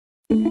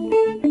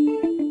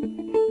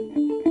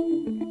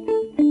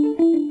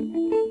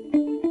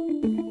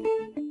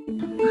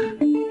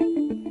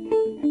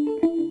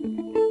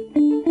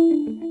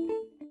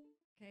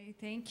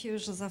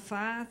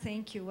Josafa.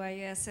 Thank you,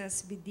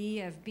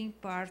 ISSBD. I've been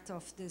part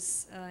of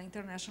this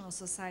international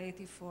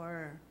society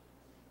for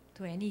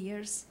 20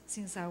 years,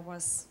 since I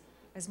was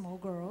a small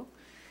girl.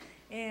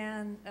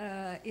 And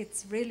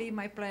it's really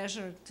my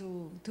pleasure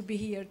to be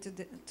here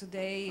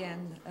today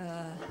and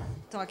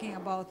talking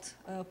about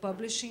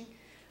publishing.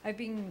 I've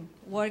been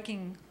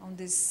working on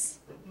this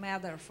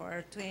matter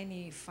for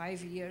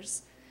 25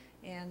 years.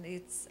 And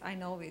I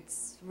know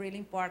it's really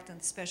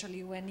important,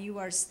 especially when you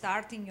are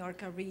starting your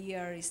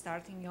career,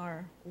 starting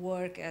your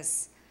work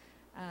as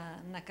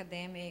an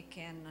academic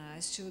and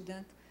a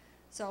student.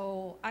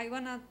 So I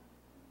want to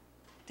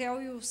tell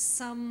you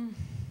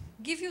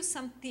give you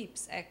some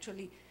tips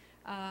actually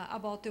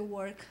about the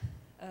work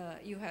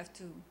you have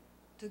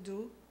to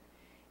do.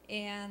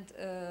 And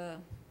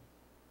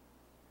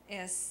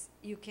as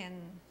you can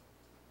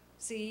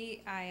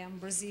see, I am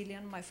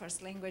Brazilian. My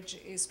first language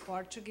is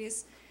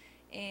Portuguese.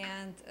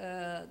 And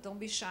don't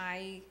be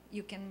shy.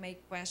 You can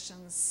make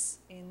questions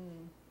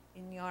in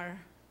your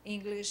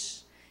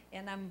English.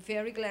 And I'm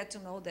very glad to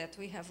know that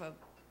we have a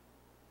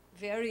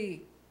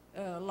very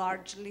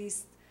large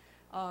list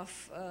of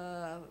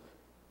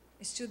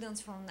students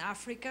from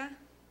Africa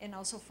and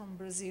also from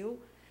Brazil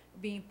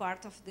being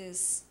part of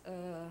this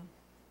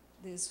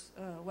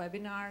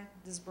webinar,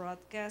 this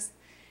broadcast.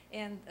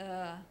 And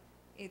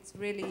it's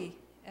really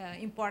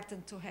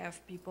important to have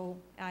people.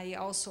 I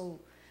also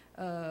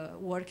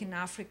work in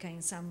Africa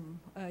in some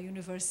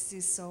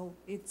universities, so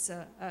it's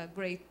a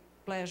great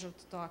pleasure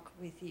to talk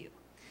with you.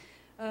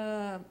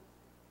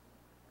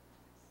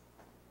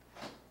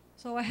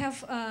 So I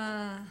have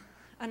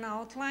an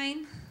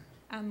outline.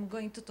 I'm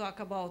going to talk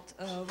about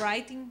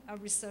writing a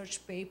research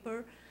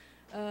paper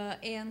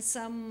and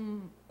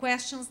some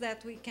questions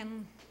that we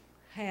can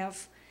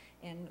have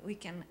and we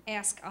can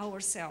ask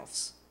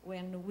ourselves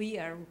when we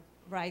are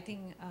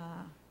writing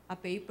a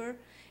paper,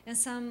 and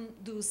some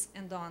do's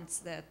and don'ts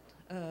that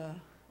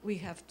we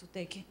have to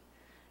take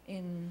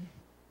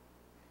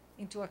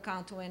into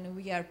account when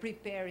we are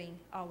preparing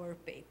our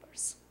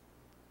papers.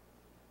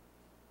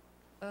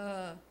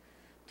 To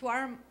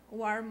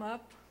warm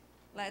up,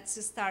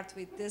 let's start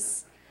with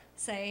this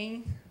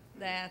saying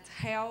that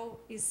hell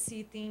is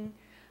sitting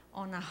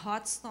on a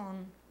hot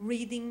stone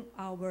reading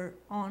our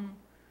own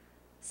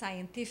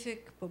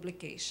scientific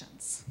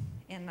publications.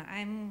 And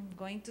I'm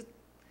going to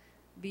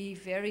be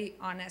very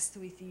honest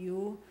with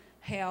you.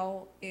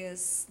 Hell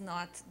is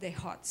not the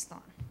hot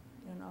stone.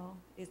 You know,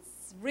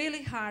 it's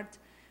really hard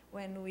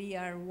when we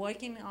are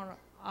working on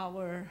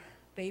our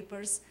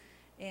papers,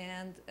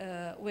 and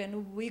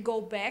when we go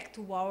back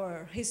to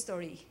our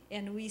history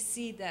and we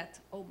see that,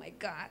 oh my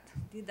God,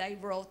 did I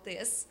wrote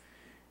this?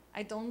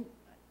 I don't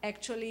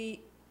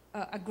actually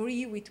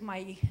agree with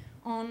my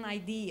own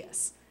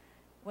ideas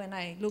when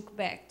I look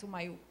back to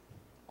my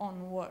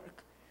own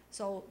work.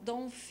 So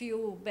don't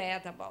feel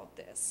bad about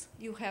this.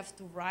 You have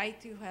to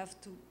write, you have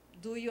to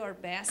do your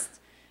best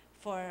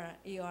for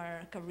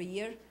your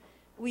career.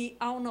 We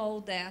all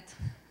know that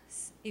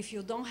if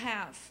you don't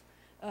have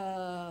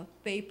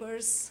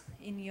papers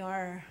in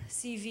your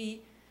CV,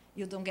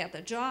 you don't get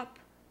a job,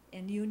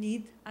 and you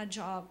need a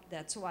job.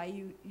 That's why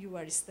you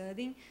are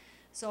studying.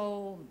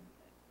 So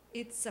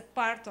it's a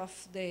part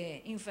of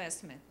the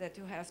investment that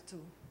you have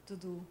to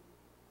do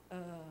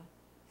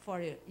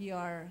for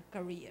your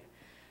career.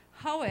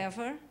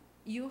 However,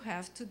 you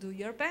have to do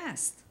your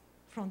best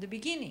from the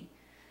beginning.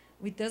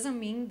 It doesn't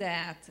mean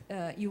that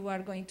you are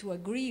going to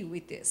agree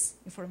with this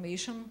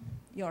information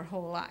your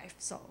whole life.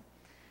 So,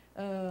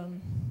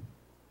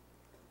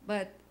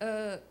 but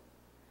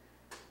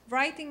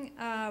writing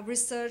a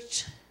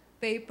research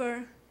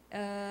paper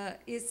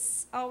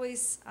is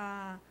always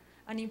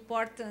an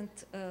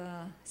important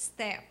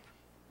step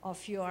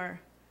of your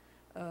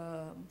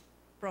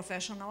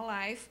professional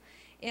life,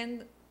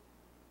 and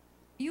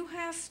you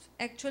have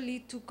actually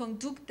to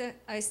conduct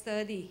a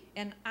study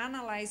and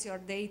analyze your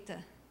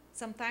data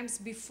sometimes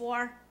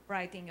before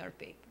writing your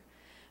paper.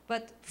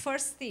 But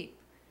first tip,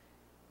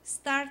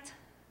 start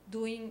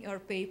doing your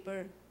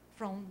paper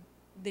from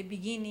the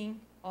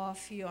beginning of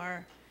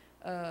your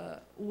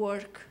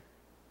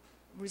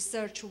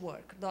research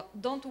work.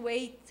 Don't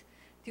wait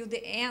till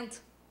the end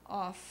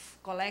of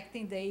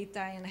collecting data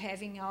and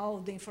having all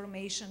the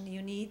information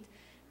you need,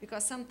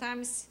 because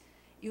sometimes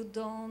you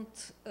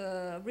don't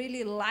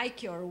really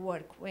like your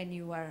work when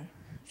you are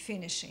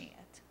finishing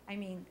it. I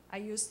mean, I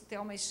used to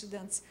tell my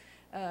students,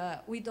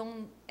 we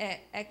don't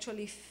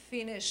actually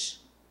finish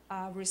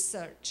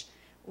research.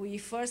 We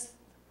first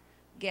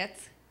get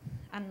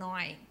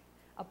annoyed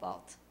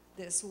about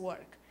this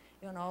work,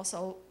 you know,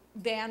 so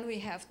then we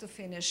have to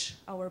finish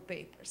our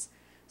papers.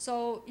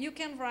 So you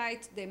can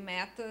write the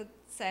method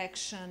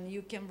section,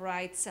 you can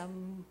write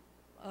some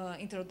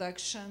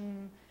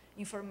introduction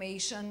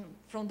information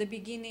from the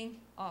beginning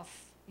of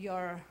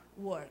your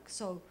work.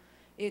 So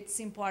it's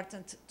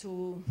important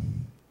to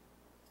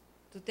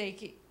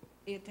take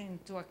it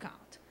into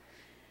account.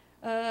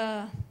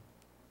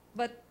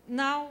 But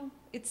now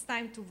it's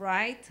time to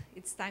write,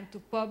 it's time to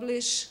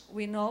publish.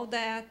 We know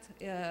that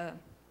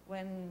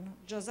when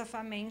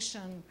Josafa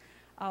mentioned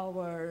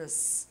our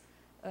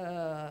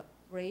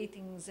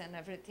ratings and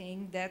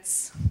everything.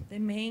 That's the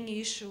main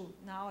issue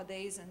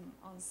nowadays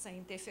on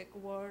scientific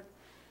world.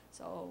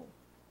 So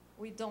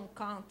we don't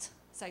count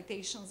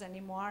citations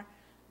anymore,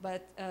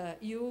 but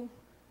you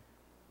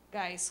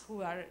guys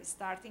who are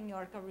starting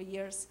your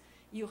careers,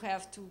 you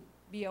have to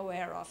be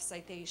aware of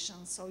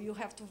citations. So you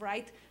have to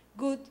write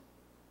good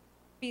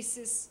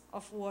pieces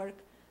of work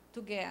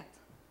to get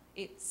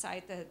it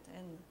cited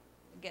and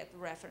get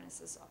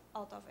references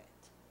out of it.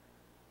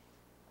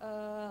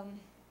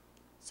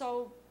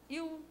 So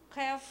you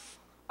have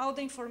all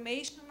the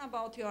information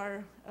about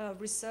your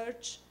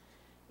research,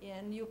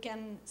 and you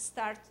can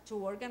start to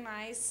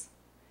organize.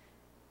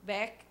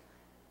 Back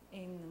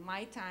in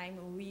my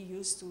time, we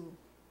used to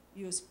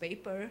use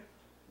paper.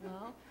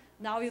 No?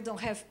 Now you don't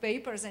have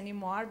papers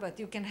anymore, but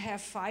you can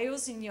have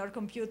files in your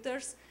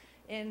computers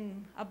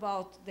and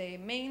about the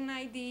main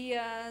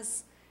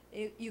ideas.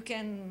 You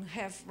can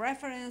have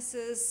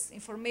references,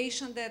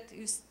 information that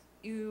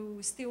you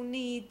still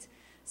need,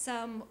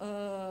 some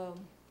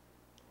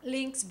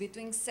links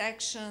between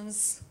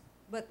sections,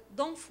 but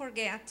don't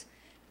forget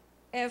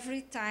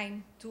every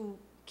time to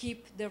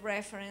keep the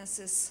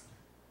references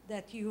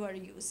that you are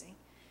using.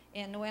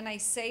 And when I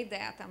say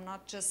that, I'm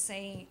not just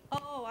saying,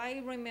 oh,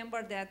 I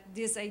remember that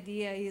this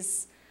idea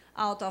is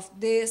out of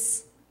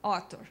this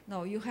author.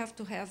 No, you have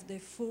to have the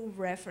full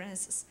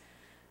references.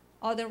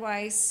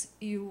 Otherwise,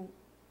 you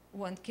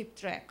won't keep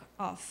track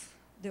of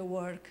the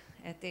work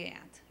at the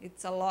end.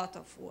 It's a lot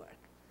of work.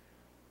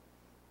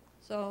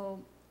 So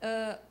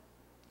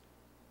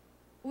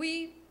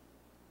we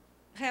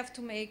have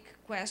to make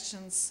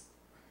questions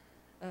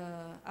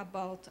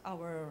about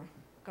our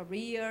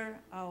career,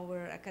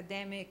 our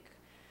academic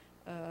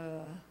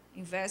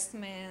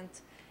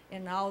investment,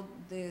 and all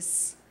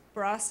this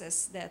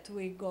process that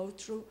we go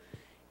through.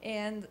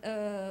 And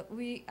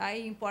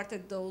I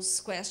imported those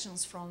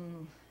questions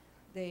from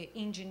the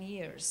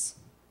engineers,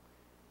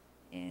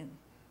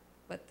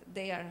 but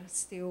they are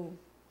still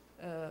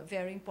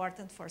very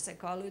important for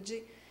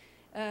psychology.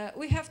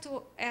 We have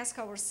to ask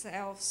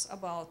ourselves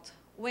about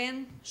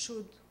when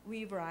should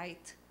we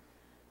write,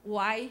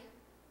 why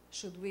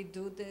should we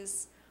do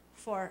this,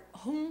 for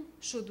whom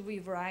should we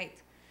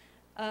write,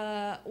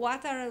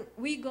 what are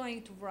we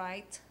going to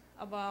write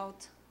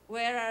about,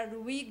 where are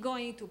we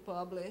going to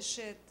publish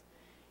it,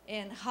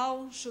 and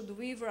how should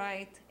we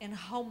write, and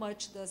how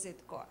much does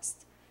it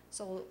cost.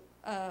 So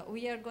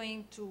we are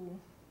going to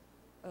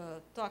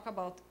talk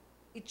about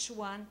each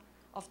one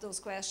of those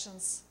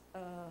questions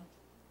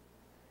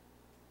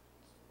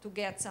to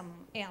get some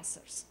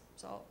answers.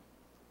 So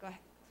go ahead.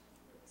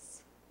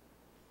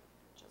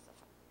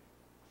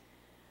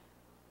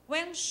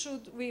 When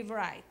should we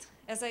write?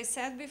 As I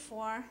said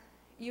before,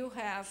 you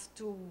have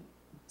to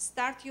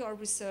start your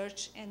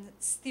research and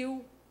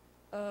still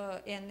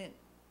and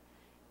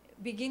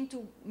begin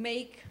to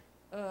make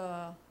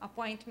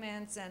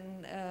appointments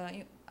and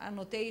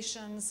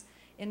annotations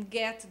and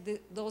get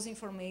those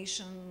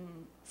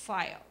information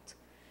filed.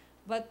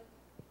 But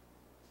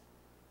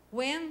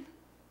when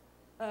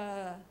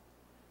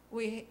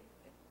we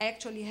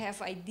actually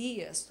have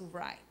ideas to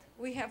write,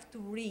 we have to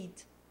read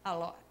a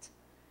lot.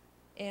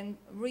 And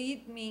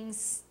read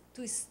means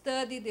to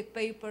study the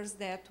papers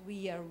that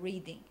we are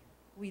reading.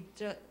 We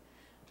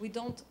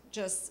don't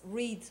just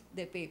read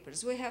the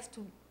papers. We have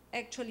to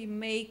actually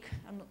make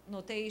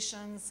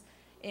notations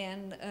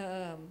and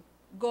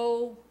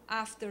go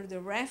after the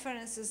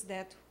references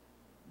that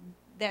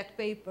that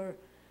paper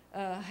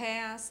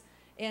has.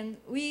 And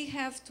we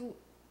have to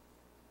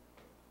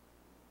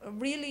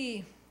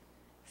really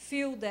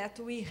feel that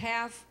we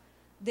have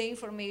the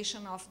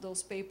information of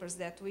those papers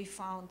that we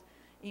found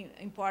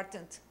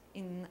important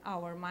in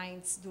our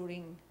minds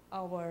during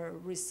our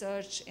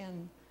research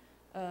and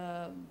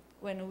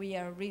when we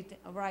are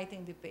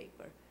writing the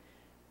paper.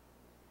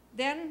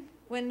 Then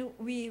when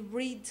we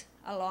read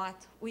a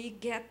lot, we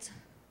get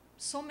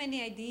so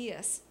many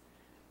ideas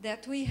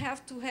that we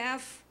have to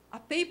have a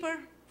paper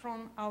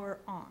from our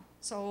own.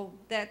 So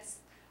that's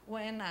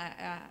when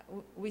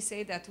we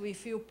say that we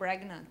feel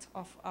pregnant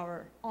of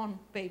our own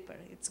paper.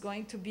 It's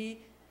going to be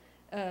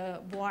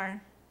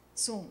born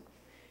soon.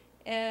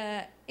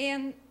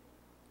 And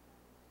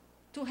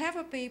to have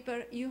a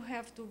paper, you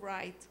have to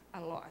write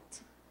a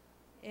lot.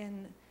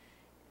 And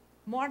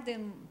more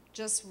than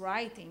just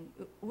writing,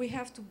 we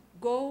have to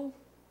go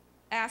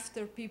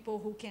after people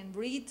who can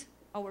read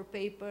our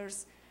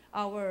papers,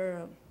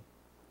 our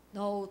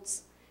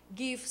notes,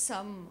 give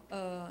some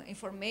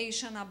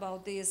information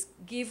about this,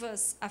 give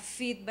us a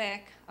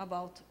feedback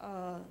about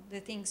the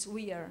things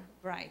we are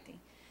writing.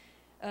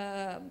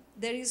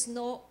 There is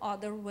no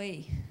other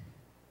way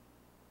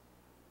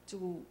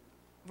to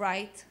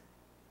write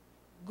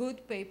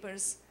good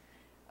papers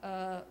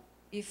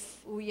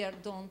if we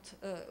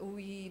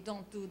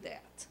don't do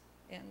that.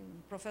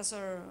 And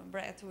Professor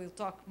Brett will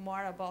talk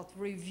more about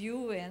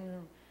review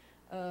and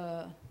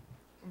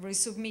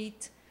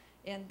resubmit,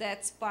 and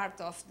that's part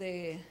of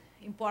the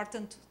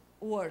important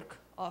work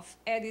of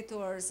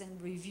editors and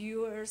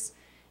reviewers,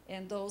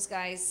 and those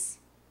guys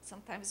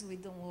sometimes we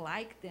don't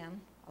like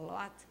them a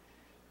lot.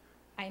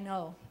 I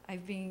know,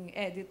 I've been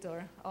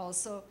editor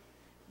also,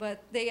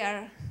 but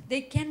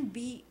they can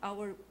be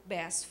our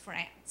best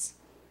friends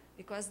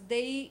because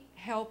they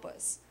help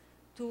us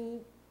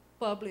to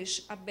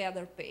publish a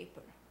better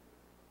paper.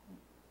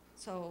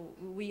 So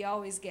we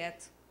always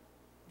get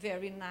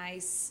very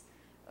nice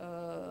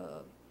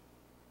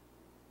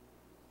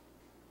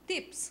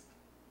tips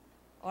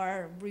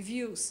or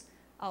reviews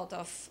out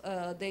of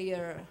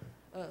their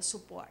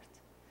support.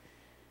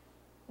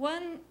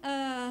 One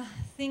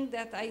thing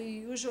that I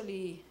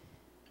usually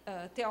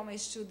tell my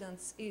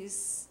students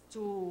is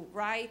to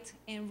write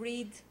and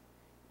read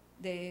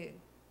the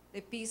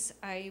piece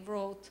I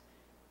wrote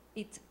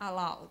it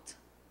aloud.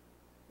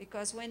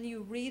 Because when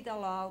you read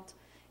aloud,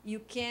 you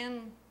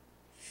can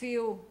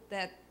feel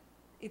that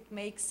it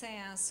makes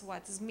sense,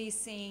 what is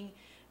missing,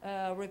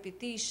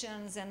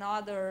 repetitions and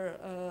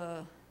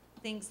other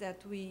things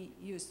that we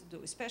used to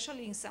do,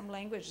 especially in some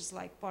languages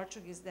like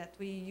Portuguese that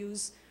we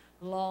use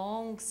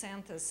long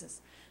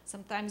sentences.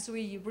 Sometimes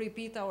we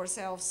repeat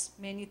ourselves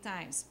many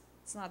times.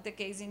 It's not the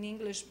case in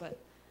English, but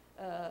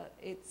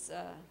it's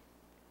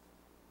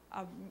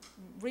a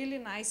really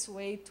nice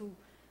way to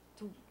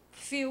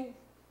feel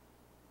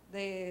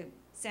the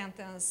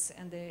sentence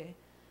and the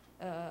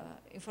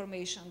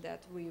information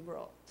that we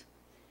wrote.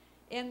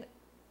 And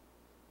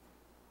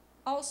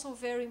also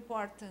very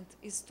important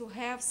is to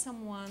have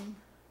someone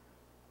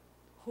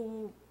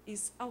who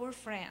is our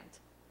friend,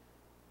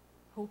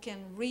 who can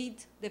read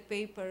the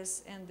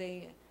papers and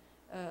the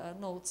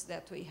notes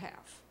that we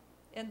have.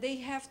 And they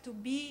have to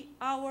be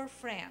our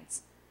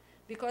friends,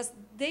 because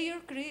their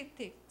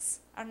critics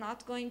are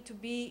not going to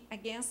be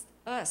against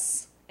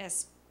us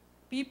as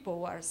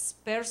people, as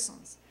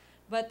persons,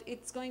 but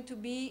it's going to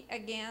be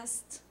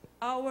against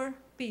our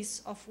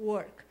piece of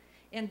work.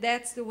 And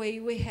that's the way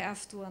we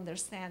have to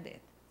understand it.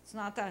 It's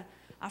not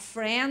a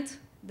friend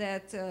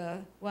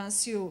that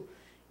once you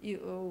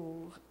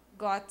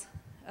got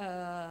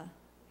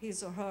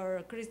his or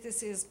her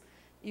criticism,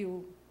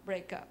 you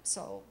break up.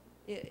 So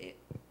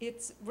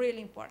it's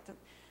really important.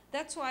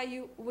 That's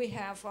why we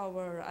have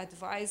our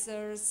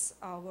advisors,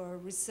 our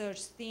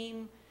research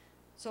team,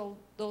 so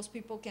those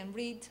people can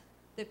read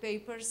the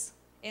papers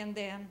and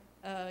then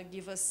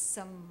give us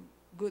some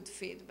good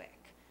feedback.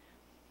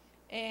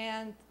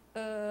 And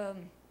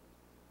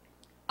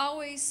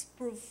always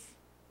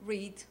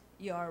proofread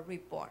your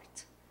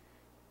report.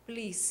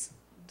 Please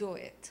do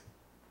it.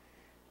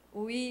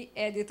 We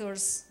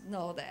editors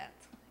know that.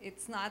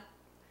 It's not,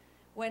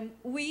 when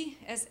we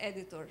as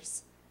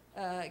editors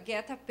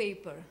get a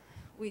paper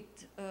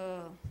with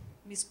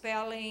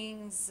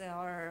misspellings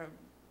or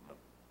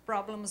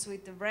problems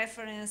with the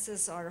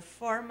references or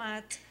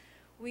format,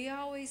 we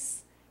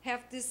always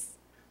have this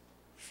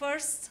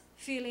first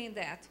feeling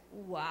that,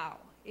 wow,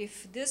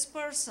 if this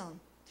person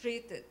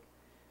treated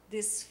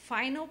this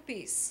final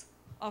piece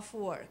of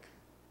work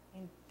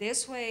in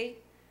this way,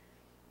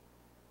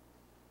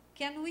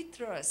 can we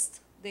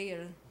trust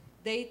their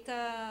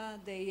data,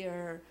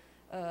 their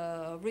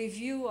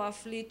review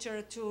of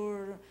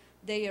literature,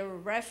 their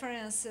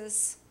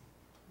references?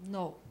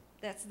 No,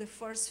 that's the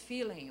first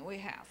feeling we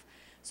have.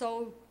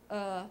 So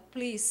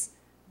please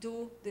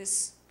do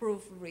this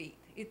proofread.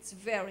 It's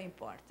very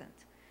important.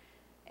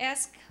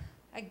 Ask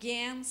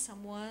again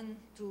someone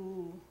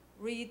to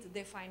read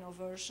the final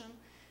version.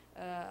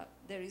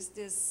 There is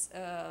this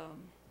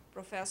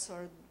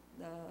professor,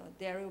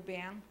 Daryl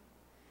Ben,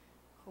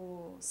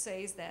 who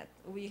says that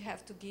we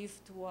have to give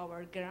to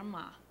our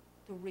grandma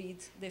to read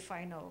the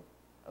final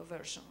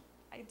version.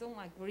 I don't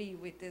agree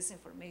with this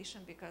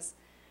information because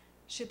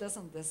she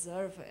doesn't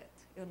deserve it,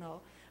 you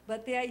know.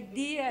 But the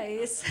idea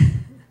is,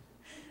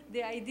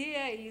 the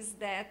idea is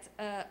that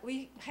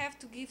we have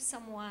to give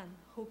someone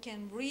who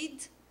can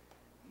read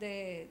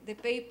the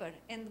paper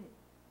and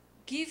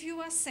give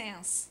you a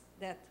sense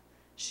that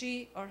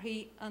she or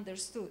he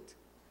understood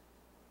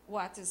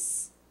what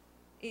is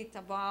it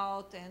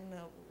about and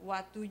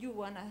what do you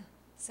want to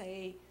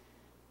say,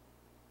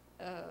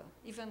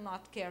 even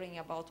not caring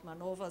about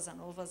manovas,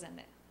 ANOVAs, and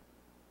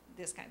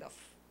this kind of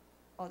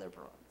other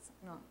problems.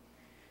 No.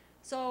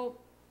 So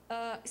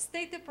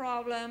state the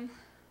problem,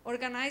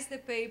 organize the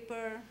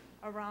paper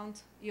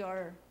around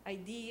your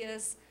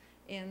ideas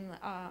and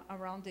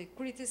around the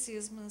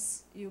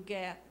criticisms you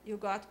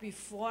got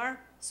before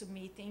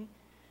submitting.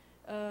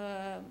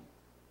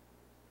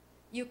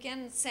 You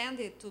can send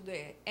it to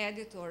the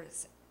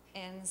editors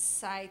and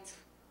cite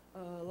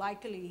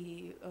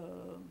likely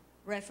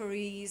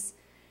referees,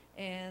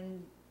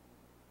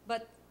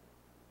 but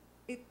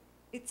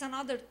it's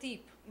another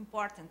tip,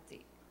 important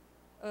tip.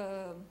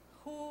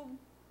 Who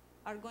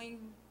are going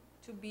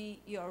to be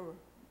your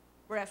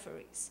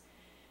referees?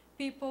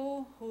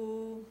 People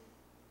who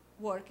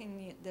work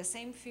in the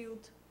same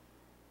field,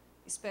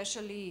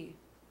 especially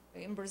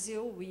in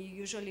Brazil, we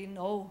usually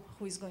know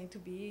who is going to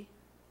be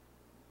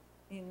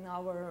in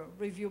our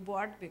review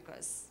board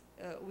because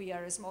we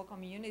are a small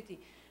community,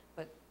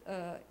 but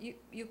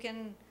you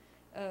can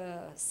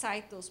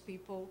cite those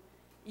people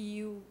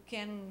You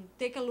can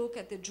take a look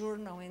at the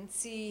journal and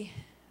see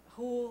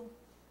who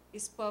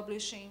is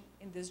publishing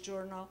in this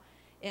journal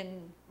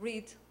and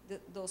read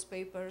those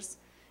papers.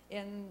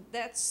 And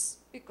that's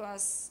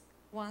because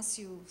once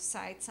you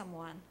cite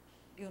someone,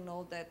 you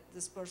know that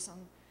this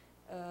person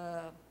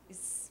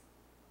is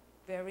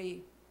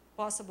very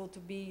possible to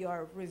be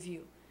your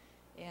review.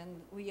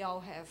 And we all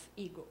have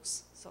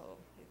egos, so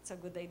it's a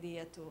good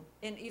idea to,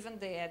 and even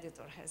the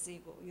editor has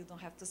ego. You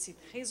don't have to cite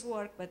his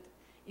work, but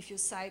if you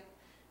cite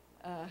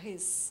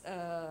his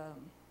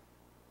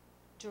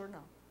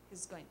journal,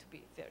 he's going to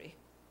be very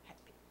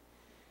happy.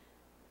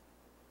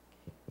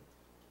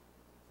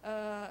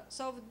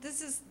 So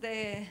this is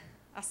a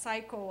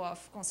cycle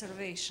of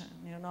conservation,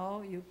 you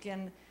know. You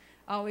can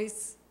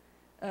always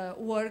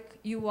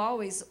you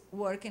always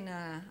work in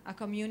a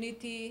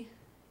community,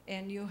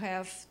 and you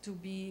have to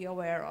be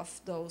aware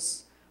of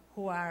those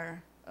who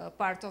are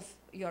part of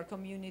your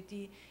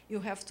community. You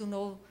have to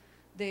know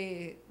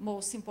the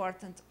most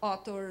important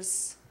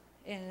authors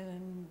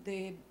and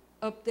the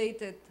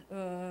updated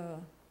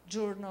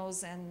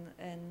journals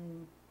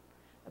and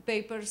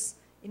papers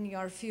in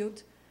your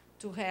field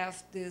to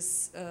have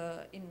this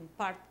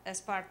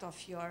as part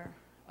of your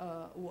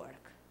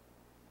work.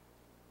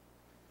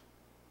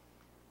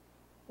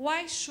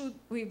 Why should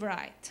we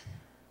write?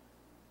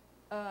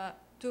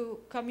 To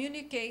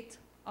communicate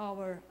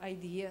our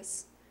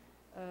ideas.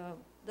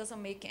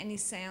 Doesn't make any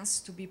sense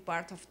to be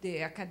part of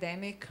the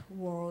academic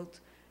world.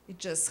 We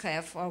just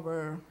have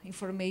our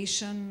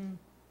information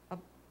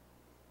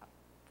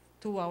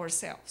to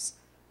ourselves,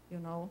 you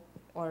know,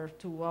 or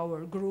to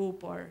our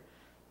group, or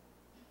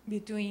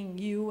between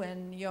you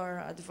and your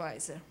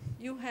advisor.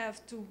 You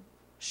have to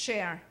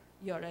share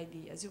your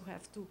ideas. You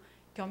have to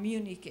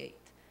communicate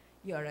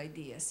your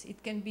ideas.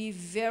 It can be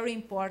very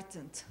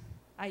important.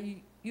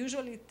 I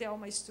usually tell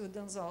my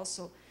students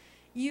also,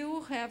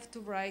 you have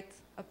to write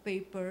a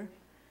paper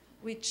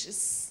which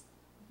is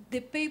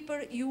the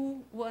paper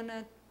you want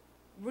to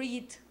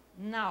read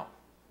now,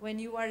 when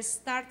you are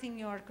starting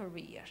your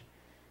career.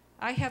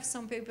 I have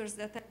some papers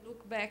that I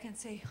look back and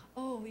say,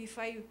 oh, if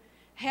I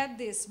had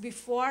this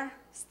before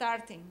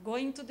starting,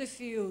 going to the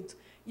field,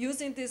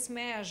 using this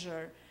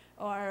measure,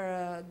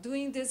 or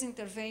doing this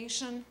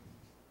intervention,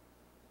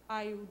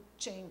 I would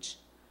change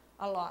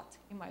a lot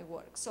in my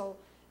work. So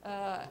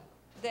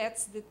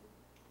that's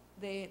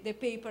the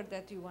paper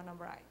that you want to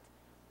write.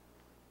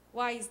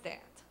 Why is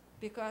that?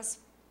 Because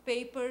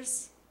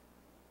papers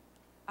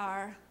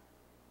are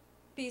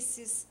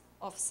pieces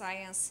of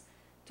science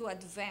to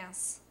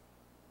advance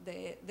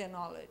the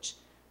knowledge.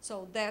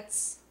 So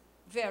that's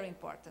very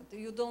important.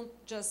 You don't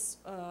just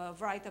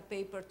write a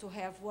paper to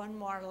have one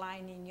more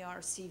line in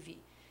your CV.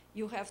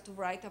 You have to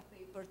write a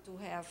paper to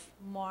have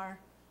more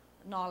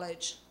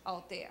knowledge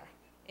out there.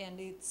 And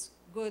it's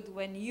good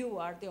when you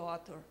are the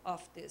author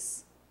of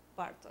this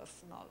part of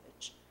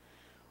knowledge.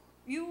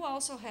 You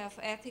also have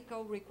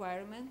ethical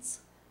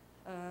requirements.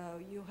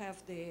 You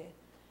have the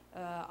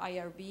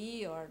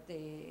IRB, or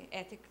the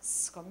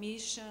ethics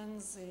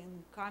commissions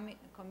and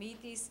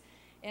committees,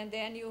 and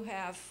then you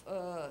have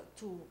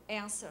to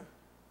answer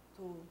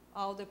to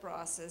all the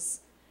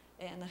process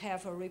and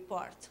have a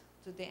report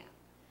to them.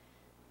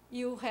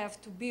 You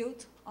have to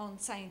build on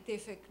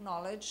scientific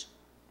knowledge.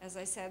 As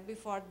I said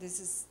before, this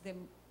is the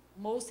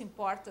most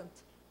important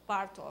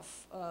part of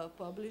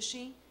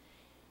publishing.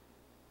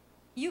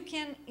 You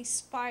can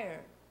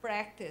inspire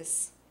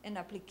practice and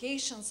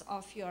applications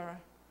of your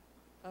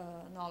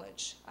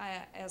knowledge.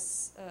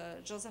 As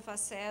Josefa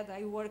said,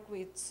 I work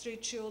with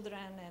street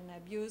children and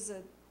abused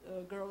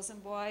girls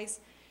and boys,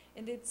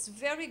 and it's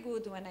very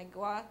good when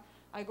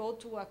I go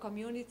to a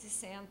community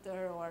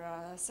center or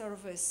a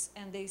service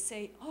and they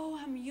say, oh,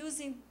 I'm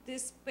using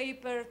this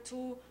paper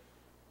to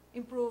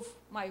improve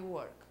my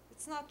work.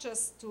 It's not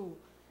just to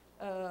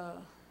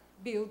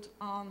build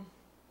on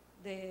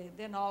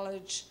the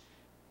knowledge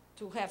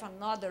to have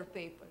another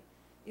paper.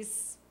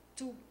 It's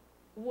to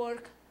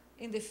work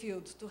in the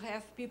field, to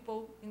have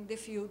people in the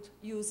field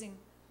using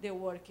the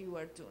work you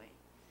are doing.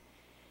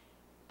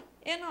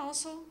 And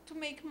also to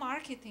make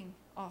marketing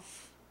of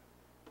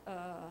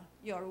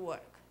your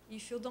work.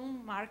 If you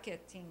don't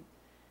market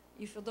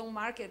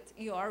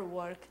your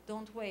work,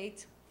 don't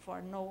wait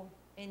for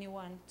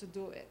anyone to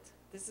do it.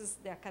 This is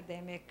the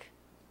academic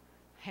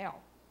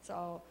hell.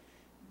 So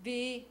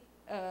be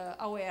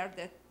aware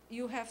that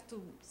you have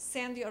to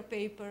send your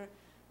paper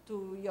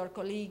to your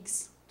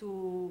colleagues,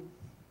 to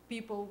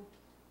people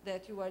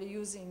that you are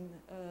using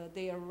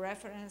their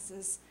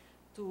references,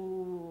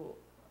 to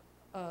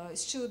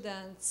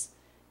students.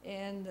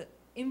 And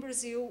in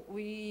Brazil,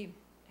 we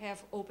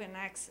have open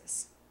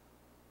access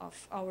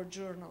of our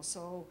journal.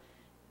 So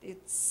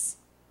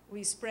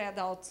we spread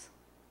out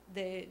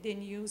the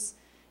news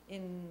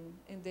in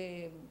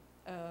the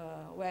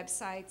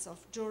websites of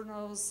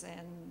journals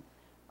and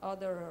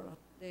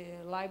the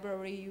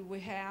library we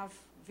have,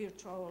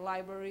 virtual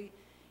library.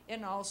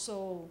 And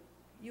also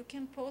you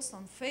can post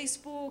on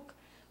Facebook,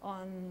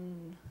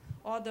 on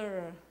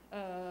other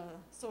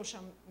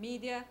social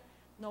media,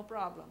 no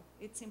problem.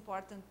 It's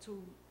important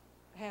to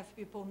have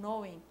people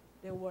knowing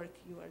the work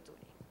you are doing.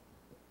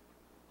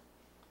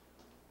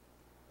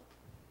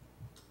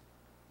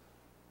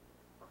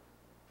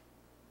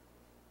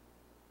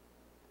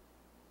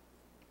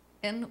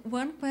 And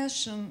one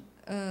question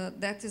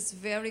that is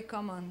very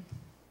common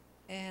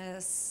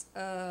is,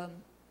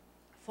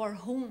 for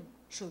whom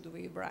should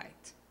we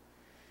write?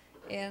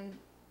 And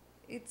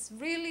it's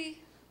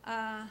really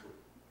an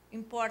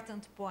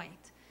important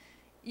point.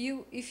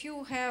 If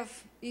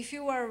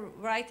you are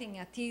writing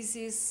a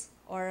thesis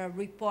or a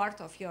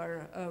report of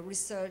your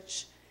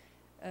research,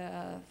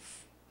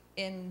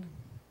 and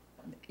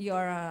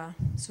your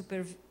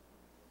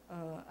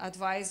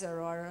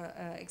advisor or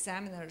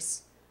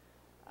examiners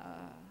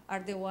are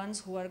the ones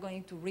who are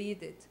going to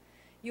read it,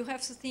 you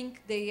have to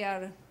think they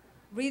are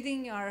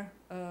reading your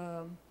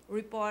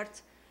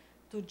report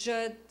to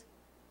judge,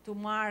 to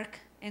mark,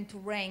 and to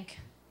rank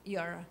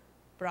your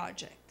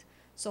project.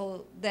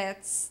 So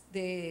that's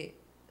the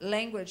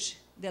language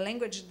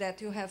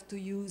that you have to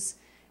use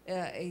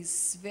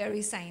is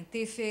very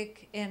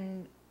scientific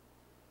and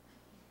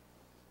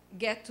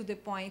get to the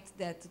point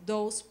that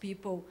those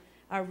people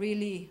are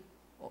really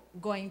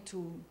going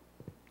to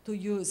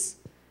use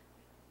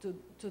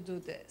to do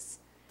this.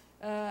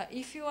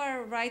 If you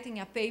are writing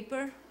a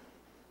paper,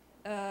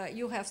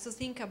 you have to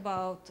think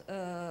about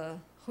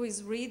who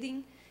is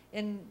reading,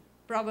 and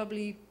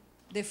probably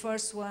the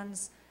first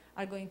ones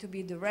are going to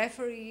be the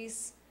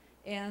referees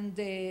and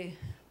the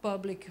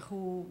public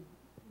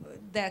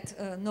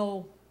that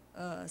know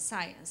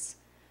science.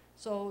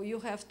 So you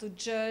have to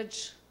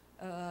judge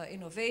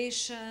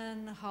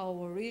innovation,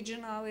 how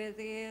original it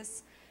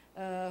is,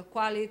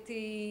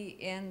 quality,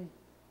 and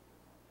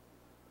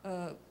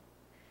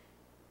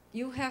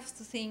you have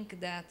to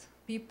think that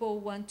people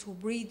want to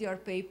read your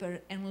paper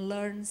and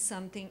learn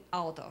something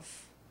out of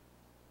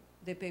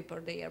the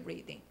paper they are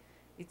reading.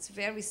 It's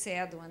very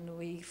sad when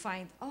we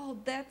find, oh,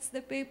 that's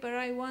the paper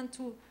I want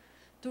to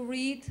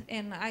read,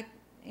 and at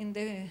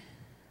the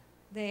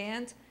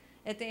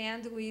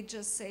end we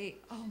just say,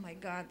 oh my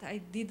God,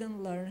 I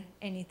didn't learn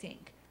anything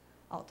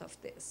out of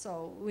this.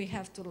 So we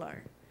have to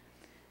learn.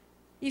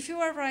 If you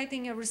are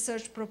writing a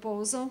research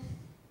proposal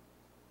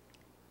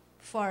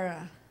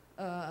for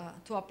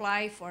to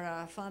apply for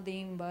a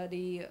funding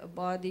body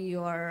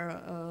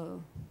or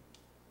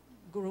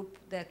group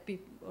that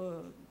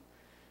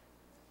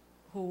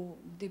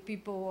the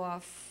people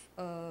of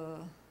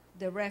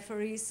the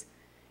referees,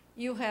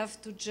 you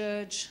have to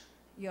judge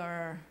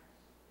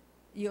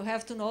you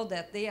have to know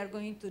that they are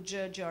going to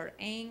judge your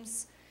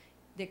aims,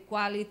 the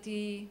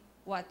quality,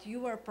 what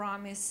you are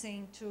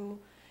promising to,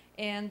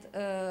 and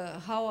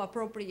how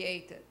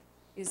appropriated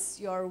is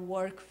your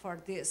work for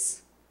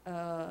this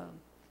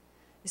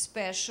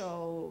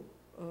special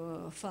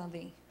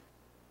funding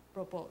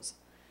proposal.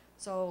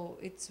 So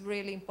it's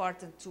really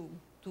important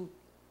to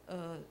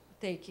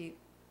take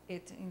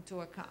it into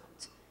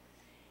account.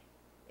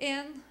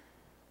 And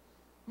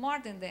more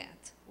than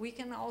that, we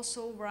can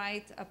also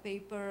write a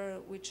paper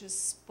which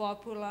is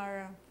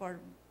popular for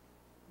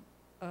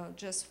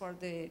just for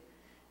the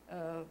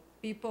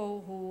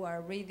people who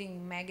are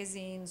reading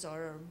magazines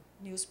or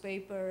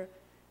newspaper.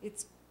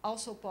 It's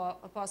also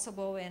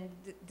possible, and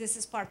this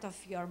is part of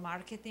your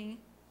marketing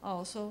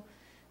also.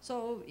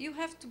 So you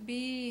have to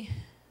be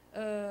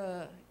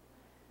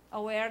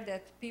aware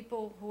that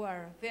people who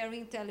are very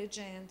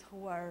intelligent,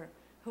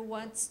 who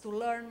wants to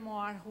learn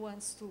more, who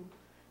wants to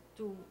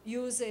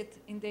use it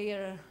in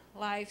their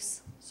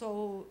lives.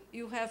 So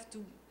you have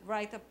to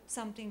write up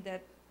something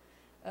that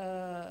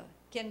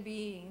can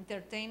be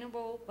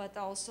entertainable, but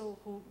also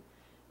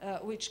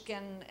which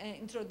can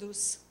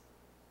introduce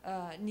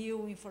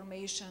new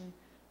information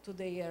to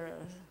their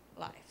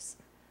lives.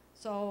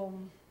 So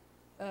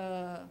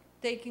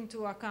take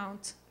into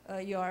account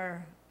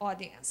your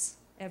audience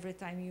every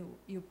time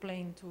you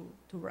plan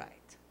to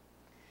write.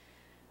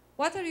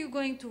 What are you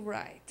going to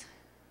write?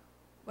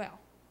 Well,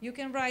 you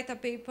can write a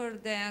paper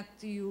that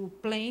you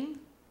plan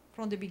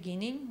from the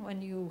beginning when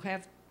you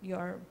have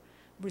your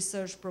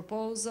research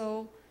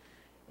proposal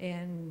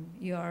and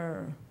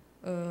your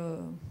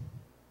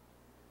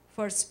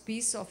first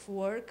piece of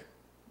work.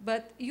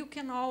 But you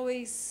can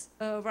always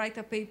write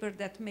a paper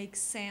that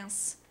makes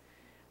sense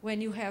when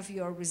you have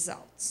your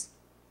results.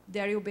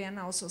 Dario Ben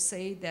also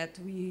say that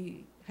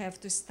we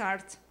have to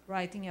start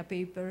writing a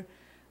paper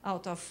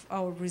out of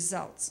our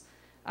results.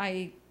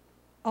 I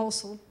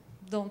also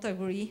don't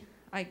agree.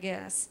 I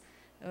guess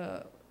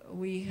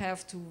we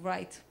have to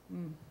write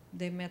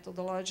the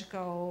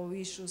methodological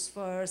issues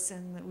first,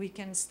 and we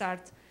can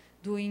start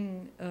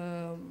doing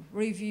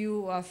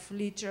review of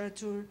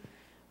literature.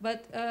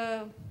 But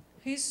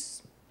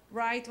he's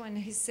right when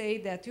he say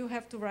that you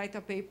have to write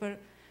a paper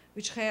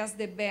which has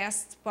the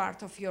best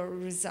part of your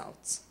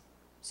results.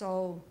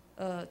 So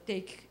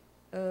take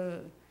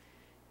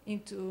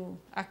into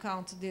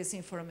account this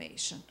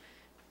information.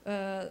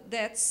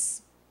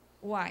 That's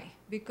why,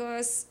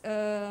 because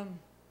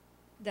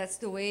that's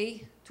the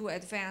way to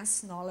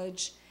advance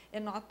knowledge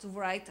and not to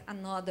write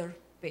another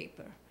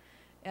paper.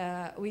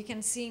 We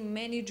can see in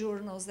many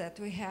journals that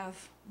we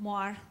have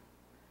more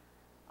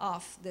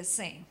of the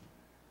same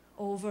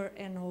over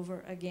and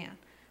over again.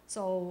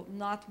 So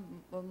not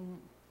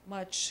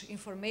much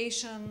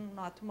information,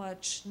 not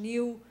much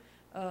new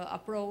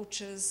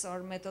approaches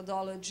or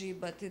methodology,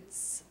 but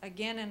it's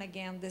again and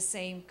again the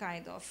same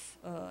kind of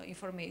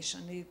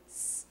information.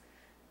 It's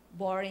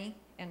boring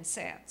and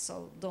sad,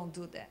 so don't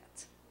do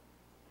that.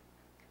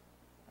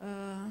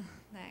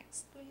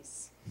 Next,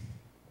 please.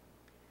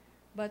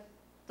 But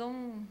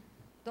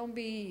don't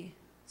be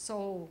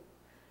so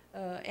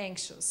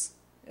anxious.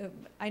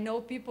 I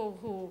know people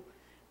who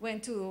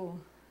went to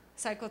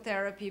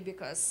psychotherapy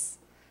because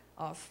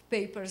of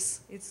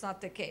papers. It's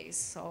not the case,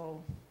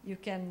 so you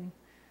can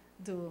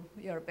do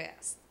your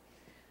best.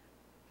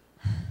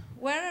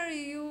 Where are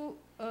you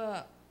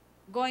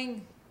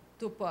going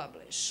to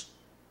publish?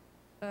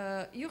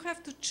 You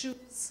have to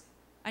choose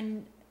a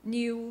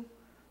new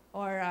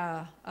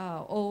or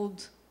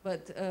old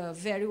but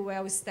very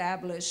well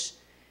established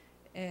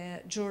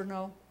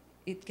journal.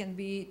 It can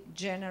be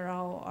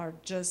general or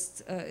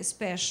just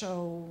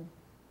special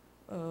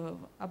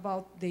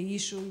about the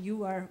issue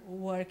you are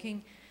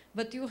working,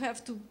 but you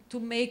have to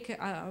make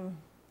a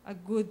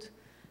good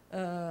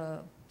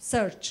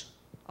search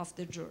of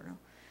the journal.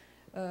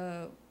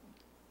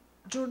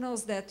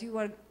 Journals that you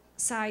are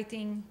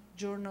citing,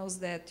 journals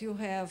that you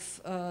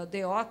have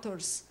the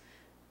authors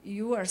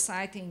you are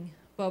citing,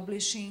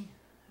 publishing,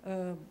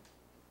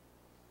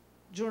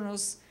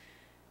 journals.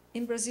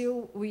 In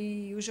Brazil, we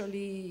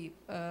usually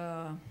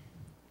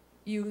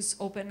use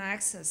open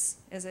access,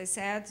 as I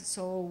said,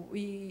 so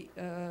we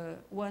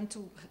want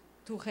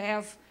to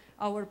have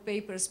our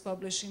papers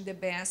published in the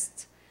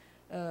best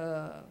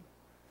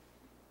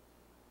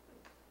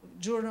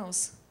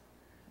journals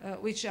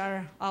which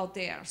are out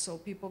there, so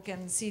people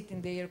can sit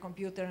in their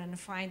computer and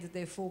find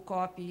the full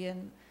copy,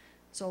 and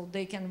so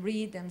they can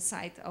read and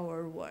cite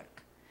our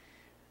work.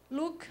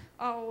 Look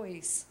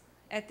always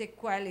at the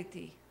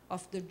quality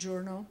of the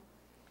journal.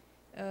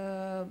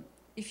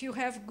 If you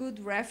have good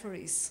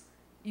referees,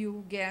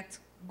 you get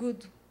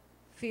good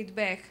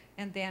feedback,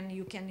 and then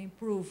you can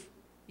improve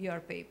your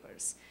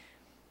papers.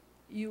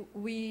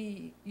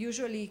 We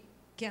usually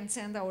can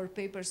send our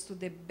papers to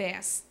the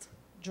best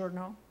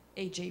journal,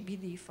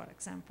 HABD, for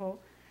example,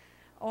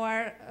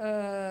 or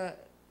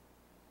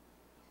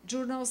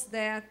journals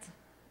that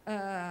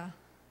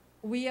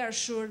we are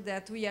sure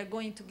that we are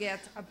going to get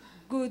a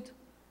good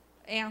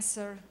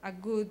answer, a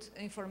good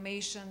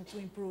information to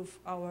improve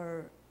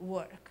our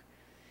work.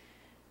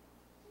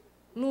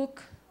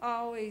 Look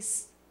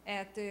always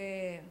at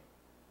the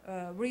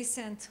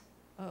recent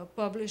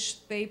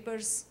published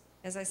papers.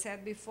 As I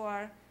said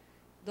before,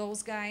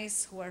 those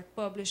guys who are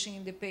publishing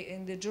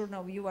in the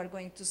journal you are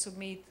going to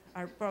submit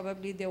are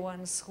probably the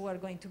ones who are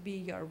going to be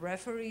your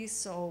referees,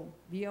 so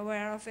be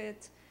aware of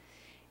it.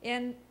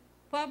 And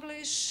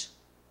publish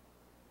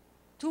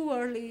too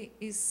early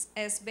is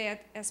as bad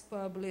as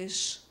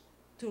publish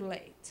too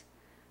late,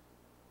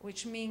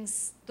 which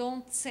means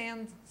don't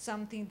send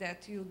something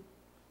that you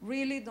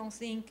really don't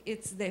think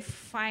it's the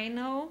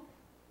final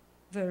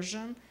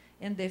version,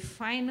 and the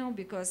final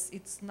because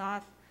it's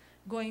not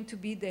going to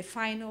be the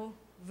final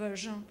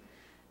version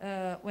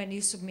when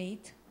you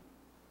submit.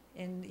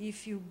 And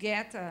if you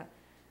get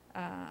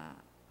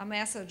a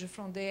message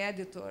from the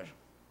editor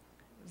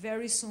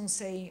very soon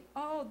saying,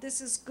 oh,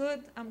 this is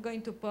good, I'm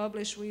going to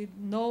publish with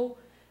no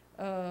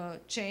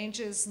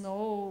changes,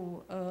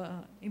 no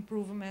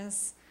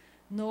improvements,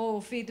 no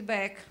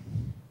feedback,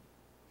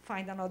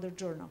 find another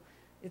journal.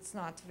 It's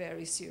not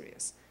very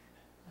serious.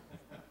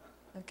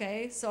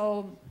 Okay,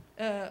 so,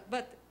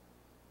 but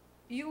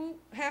you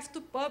have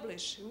to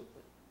publish.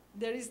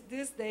 There is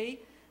this day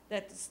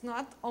that it's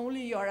not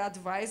only your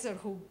advisor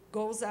who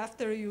goes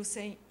after you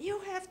saying, you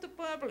have to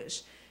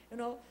publish. You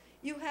know,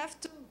 you have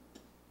to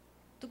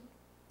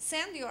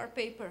send your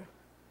paper,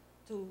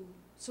 to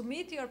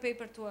submit your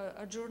paper to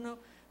a journal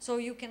so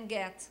you can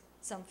get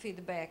some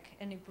feedback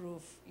and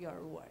improve your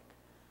work.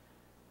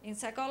 In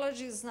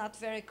psychology, it's not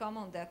very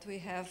common that we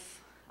have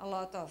a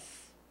lot of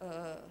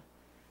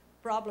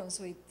problems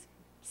with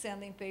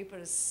sending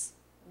papers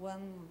 1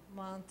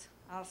 month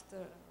after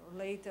or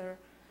later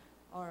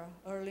or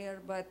earlier,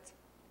 but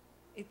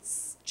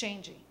it's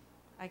changing,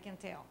 I can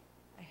tell.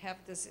 I have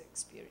this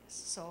experience,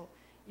 so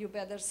you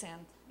better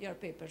send your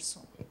paper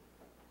soon.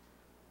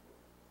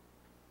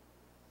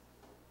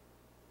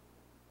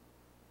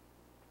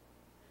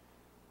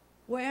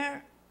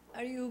 Where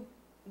are you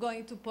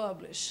going to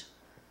publish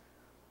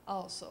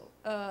also?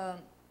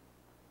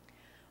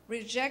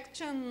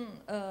 Rejection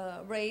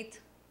rate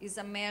is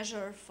a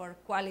measure for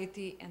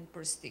quality and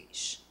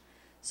prestige.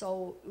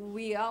 So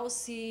we all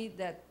see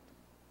that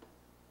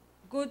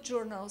good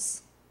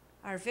journals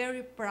are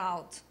very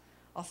proud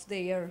of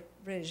their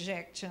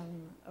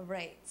rejection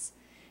rates.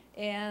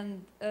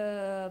 And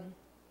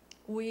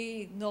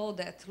we know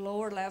that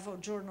lower level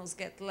journals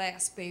get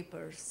less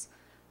papers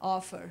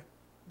offered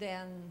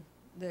than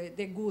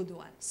the good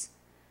ones.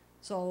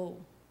 So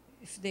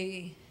if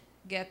they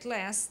get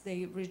less,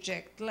 they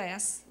reject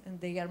less, and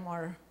they are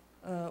more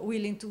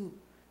willing to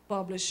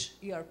publish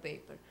your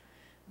paper.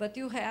 But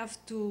you have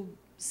to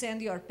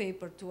send your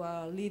paper to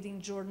a leading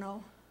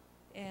journal,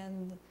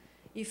 and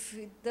if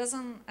it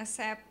doesn't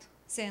accept,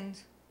 send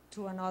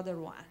to another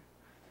one.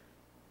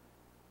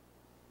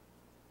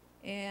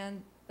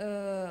 And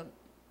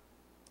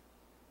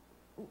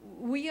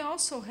we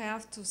also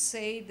have to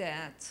say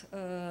that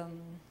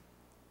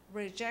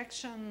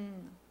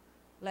rejection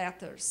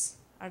letters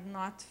are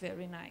not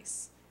very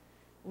nice.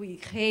 We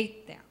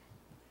hate them.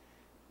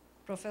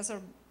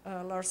 Professor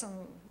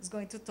Larson is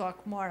going to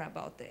talk more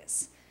about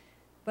this.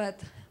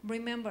 But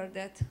remember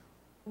that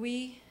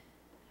we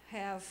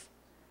have,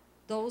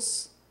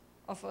 those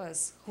of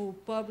us who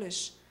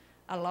publish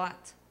a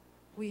lot,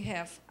 we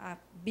have a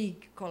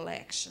big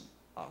collection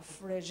of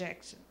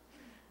rejection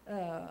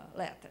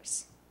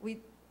letters. We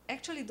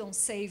actually don't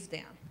save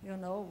them, you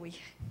know, we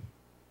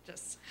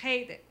just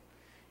hate it,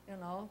 you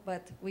know,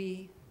 but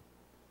we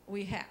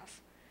have.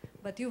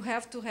 But you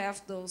have to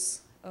have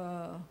those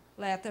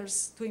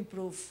letters to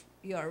improve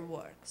your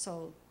work,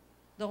 so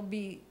don't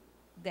be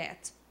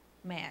that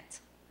mad.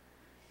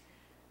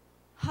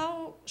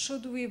 How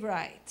should we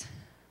write?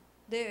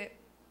 The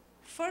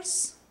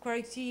first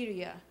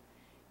criteria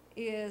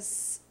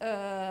is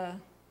to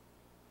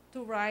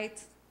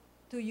write,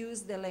 to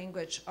use the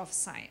language of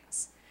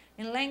science.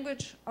 And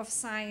language of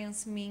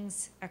science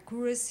means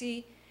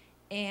accuracy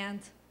and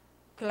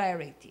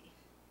clarity.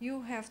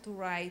 You have to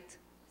write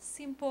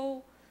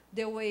simple,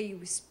 the way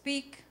you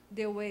speak,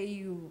 the way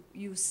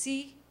you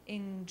see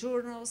in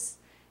journals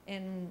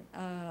and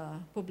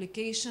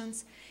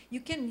publications. You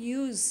can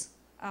use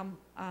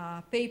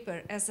a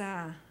paper as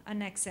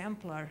an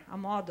exemplar, a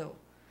model.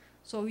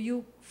 So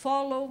you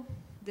follow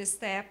the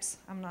steps.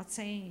 I'm not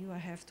saying you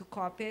have to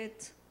copy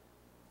it.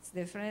 It's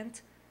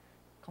different,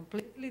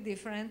 completely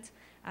different.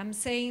 I'm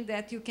saying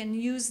that you can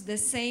use the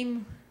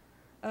same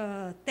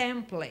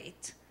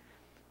template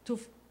to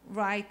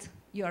write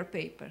your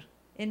paper.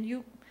 And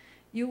you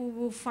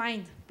will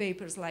find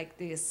papers like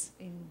this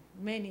in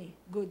many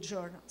good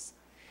journals.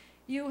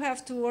 You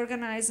have to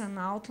organize an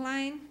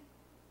outline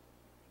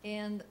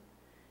and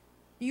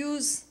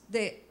use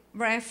the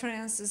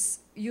references,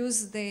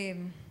 use the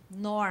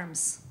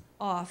norms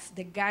of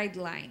the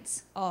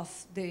guidelines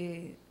of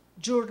the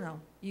journal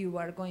you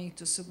are going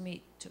to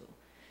submit to.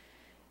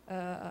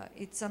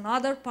 It's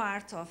another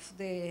part of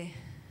the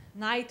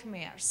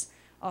nightmares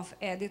of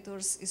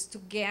editors is to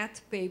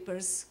get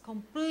papers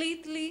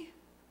completely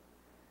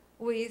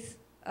with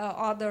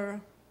other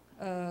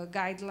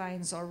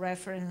guidelines or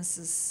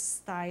references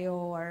style,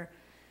 or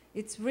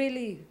it's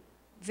really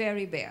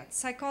very bad.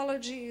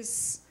 Psychology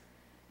is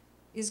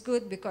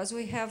good because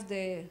we have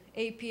the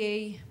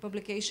APA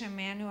publication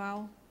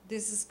manual.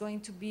 This is going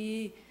to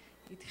be,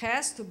 it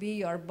has to be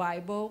your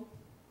Bible.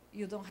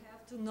 You don't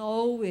have to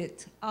know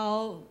it,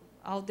 all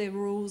the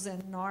rules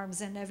and norms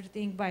and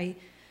everything by,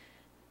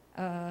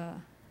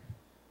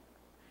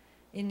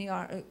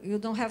 you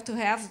don't have to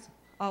have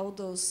all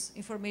those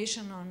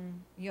information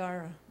on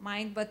your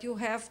mind, but you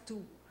have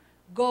to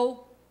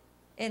go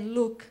and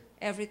look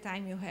every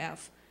time you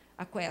have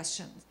a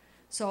question.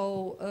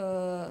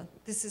 So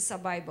this is a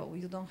Bible.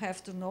 You don't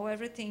have to know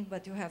everything,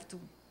 but you have to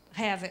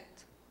have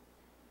it.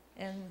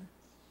 And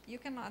you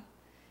can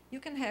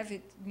have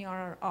it in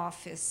your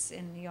office,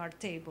 in your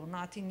table,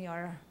 not in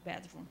your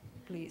bedroom,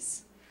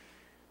 please.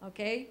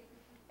 Okay?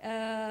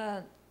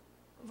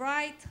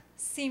 Write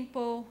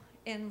simple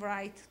and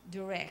write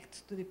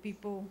direct to the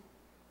people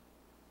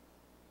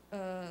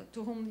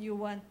to whom you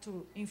want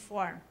to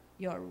inform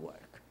your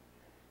work.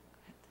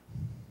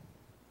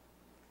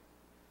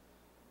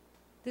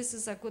 This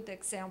is a good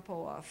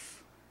example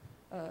of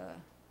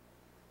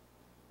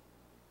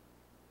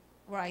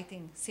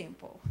writing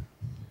simple.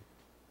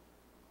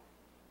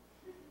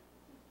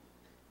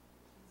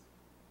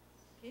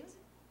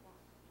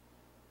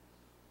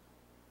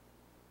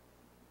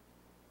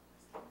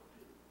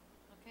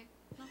 Okay.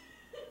 No.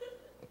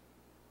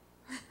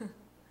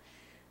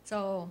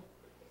 So,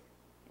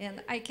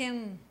 and I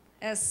can,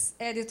 as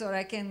editor,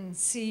 I can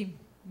see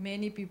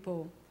many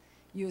people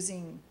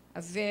using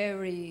a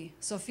very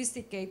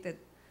sophisticated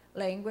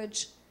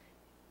language,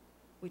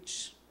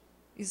 which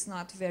is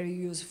not very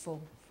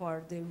useful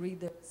for the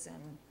readers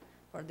and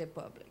for the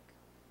public.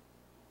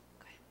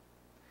 Okay.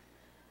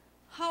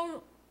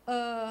 How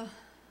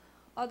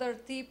other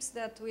tips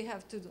that we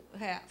have to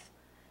have?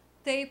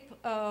 Tape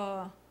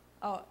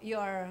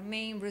your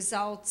main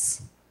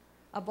results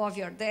above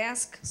your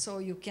desk so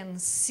you can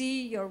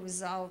see your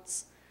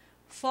results.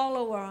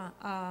 Follow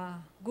a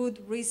good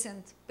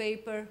recent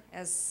paper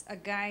as a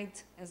guide,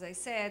 as I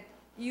said.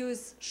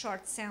 Use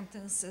short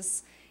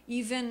sentences,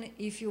 even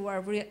if you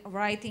are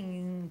writing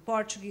in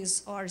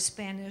Portuguese or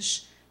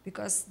Spanish,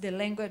 because the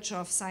language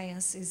of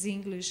science is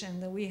English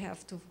and we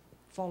have to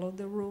follow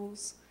the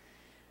rules.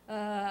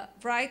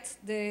 Write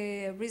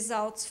the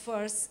results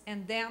first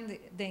and then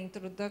the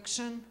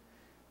introduction.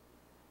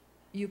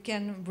 You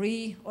can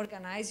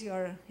reorganize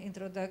your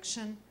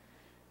introduction.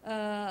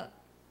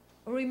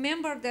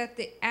 Remember that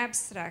the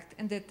abstract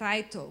and the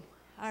title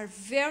are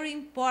very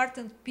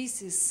important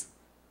pieces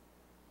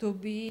to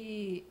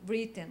be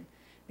written,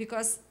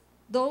 because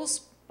those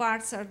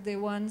parts are the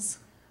ones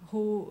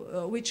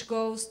which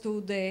goes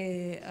to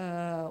the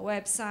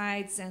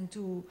websites and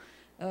to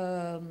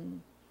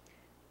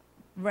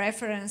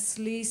reference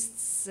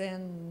lists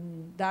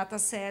and data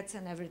sets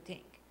and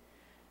everything.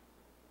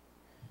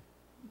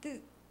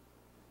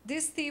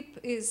 This tip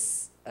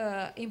is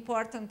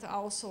important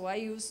also. I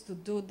used to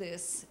do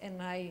this and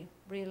I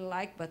really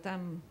like, but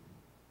I'm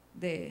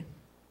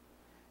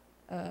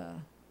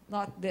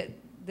not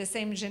the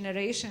same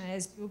generation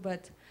as you,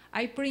 but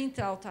I print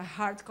out a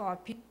hard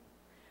copy,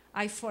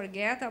 I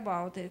forget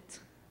about it,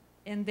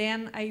 and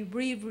then I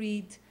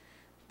reread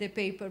the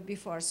paper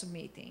before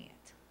submitting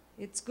it.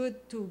 It's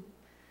good to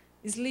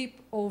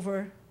sleep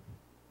over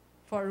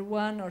for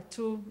 1 or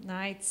 2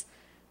 nights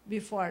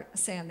before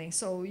sending,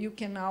 so you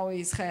can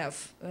always have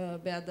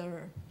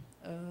better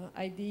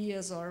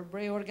ideas or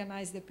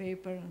reorganize the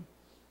paper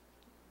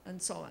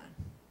and so on.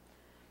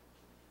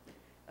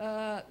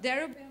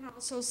 Darubin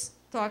also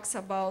talks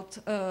about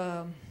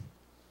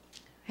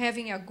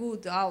having a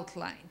good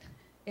outline.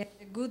 And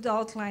a good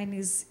outline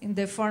is in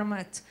the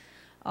format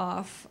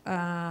of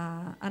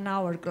an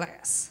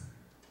hourglass.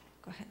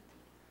 Go ahead.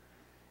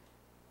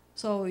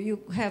 So you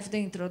have the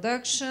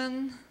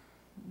introduction,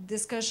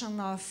 discussion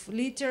of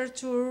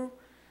literature,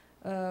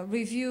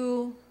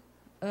 review,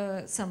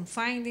 some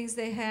findings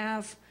they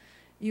have.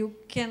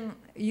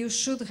 You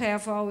should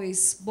have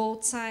always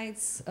both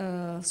sides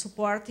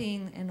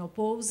supporting and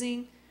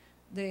opposing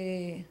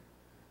the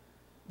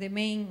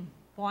main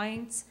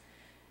points.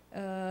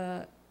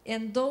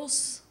 And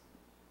those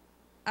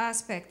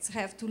aspects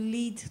have to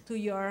lead to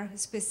your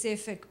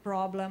specific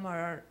problem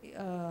or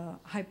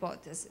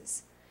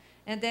hypothesis.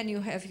 And then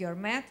you have your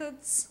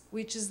methods,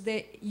 which is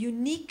the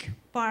unique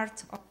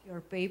part of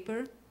your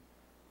paper.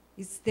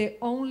 It's the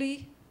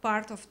only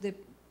part of the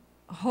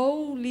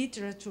whole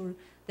literature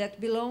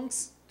that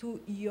belongs to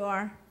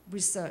your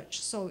research.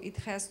 So it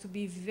has to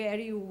be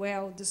very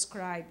well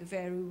described,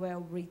 very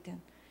well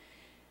written.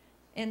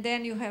 And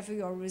then you have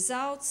your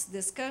results,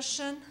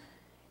 discussion,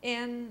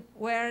 and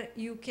where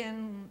you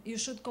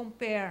should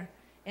compare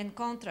and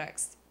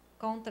contrast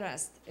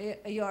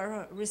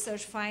your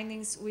research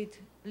findings with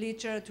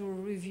literature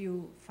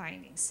review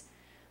findings.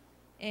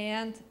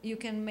 And you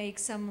can make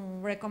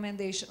some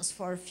recommendations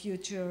for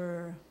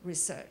future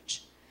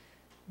research.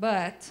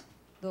 But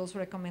those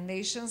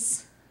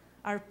recommendations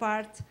are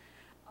part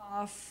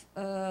of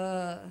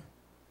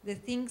the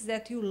things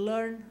that you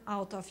learn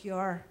out of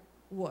your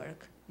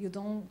work. You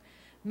don't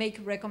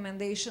make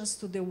recommendations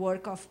to the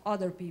work of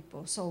other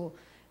people. So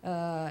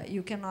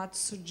you cannot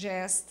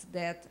suggest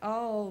that,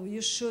 oh,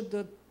 you should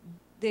do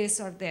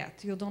this or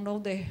that. You don't know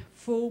the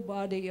full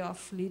body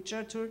of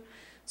literature.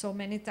 So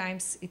many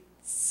times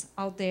it's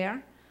out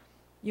there.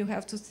 You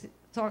have to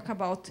talk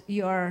about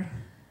your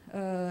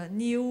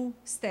new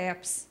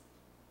steps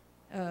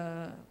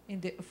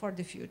for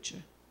the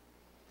future.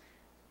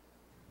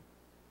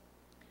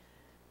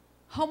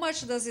 How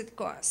much does it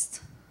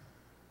cost?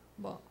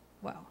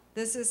 Well,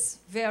 this is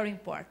very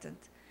important.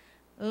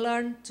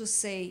 Learn to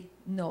say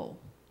no.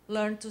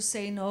 Learn to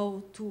say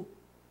no to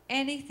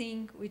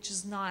anything which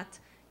is not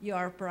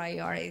your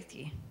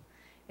priority.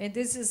 And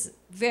this is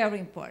very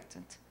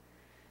important.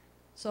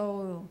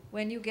 So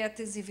when you get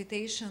this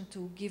invitation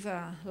to give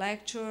a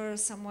lecture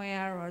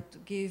somewhere or to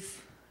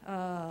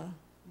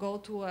go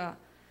to a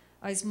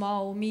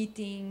small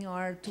meeting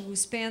or to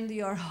spend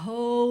your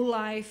whole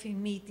life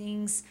in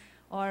meetings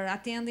or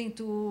attending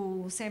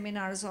to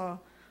seminars or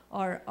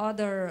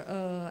other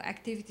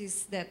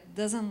activities that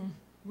doesn't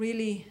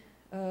really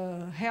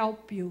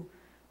help you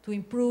to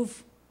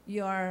improve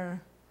your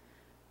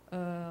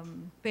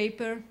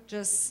paper,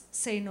 just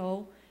say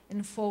no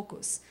and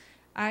focus.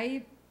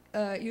 I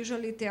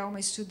usually tell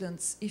my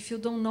students, if you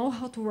don't know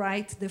how to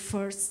write the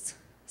first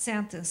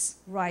sentence,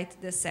 write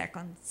the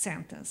second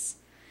sentence.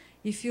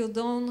 If you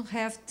don't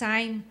have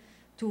time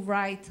to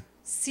write,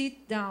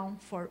 sit down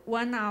for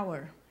 1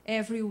 hour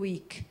every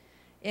week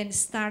and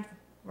start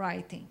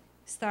writing,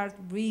 start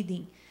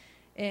reading.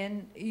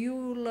 And you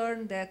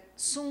learn that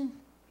soon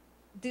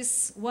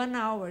this 1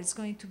 hour is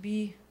going to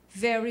be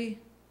very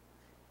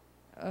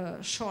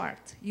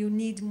short. You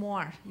need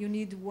more. You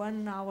need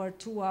 1 hour,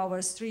 2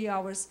 hours, 3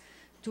 hours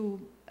to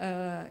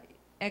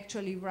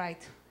actually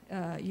write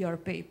your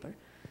paper.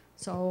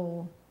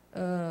 So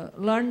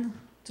learn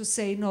to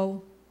say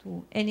no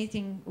to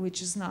anything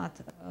which is not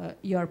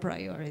your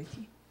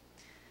priority.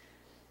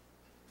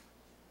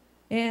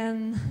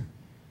 And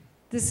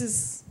this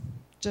is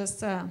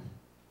just a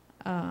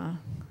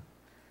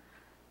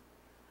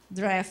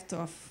draft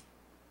of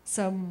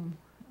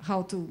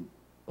how to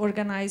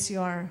organize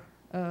your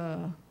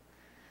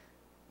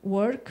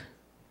work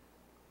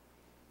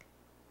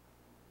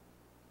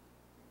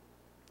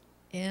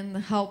and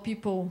how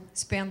people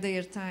spend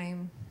their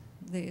time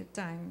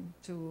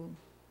to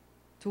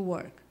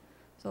work.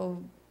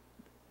 So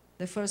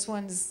the first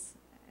one is,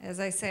 as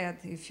I said,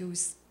 if you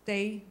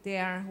stay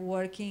there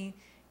working,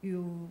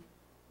 you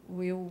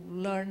will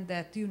learn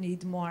that you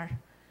need more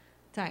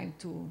time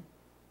to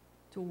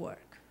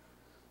work.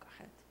 Go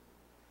ahead.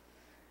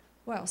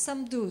 Well,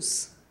 some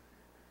do's.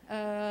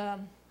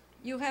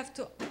 You have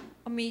to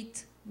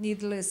omit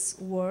needless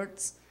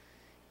words.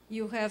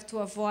 You have to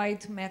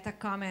avoid meta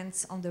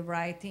comments on the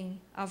writing,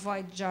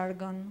 avoid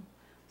jargon,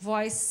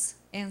 voice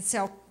and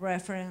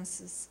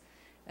self-references.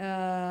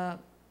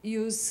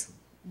 Use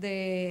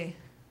the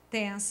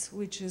tense,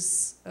 which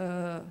is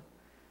the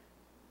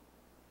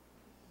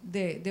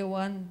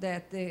one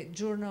that the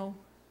journal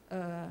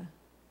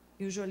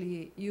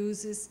usually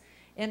uses,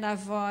 and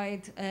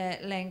avoid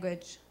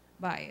language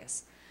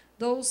bias.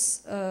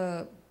 Those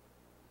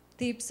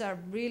tips are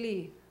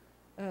really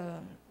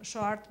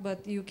short,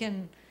 but you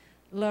can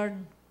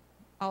learn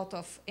out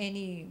of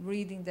any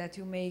reading that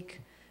you make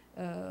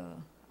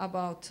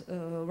about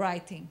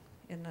writing.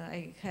 And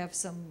I have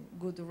some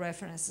good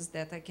references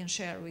that I can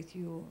share with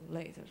you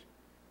later.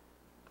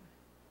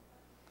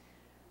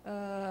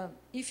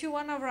 If you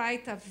want to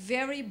write a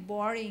very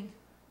boring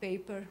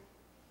paper,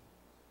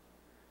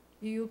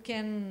 you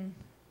can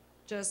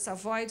just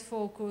avoid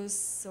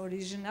focus,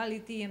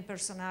 originality, and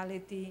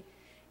personality.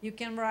 You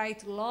can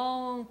write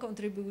long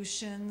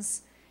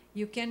contributions.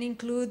 You can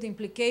include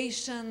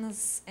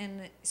implications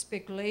and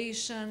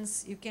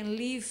speculations. You can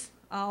leave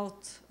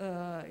out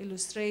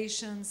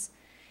illustrations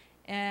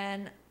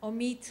and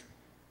omit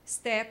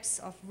steps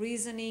of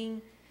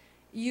reasoning.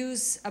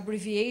 Use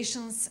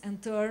abbreviations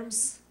and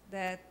terms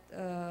that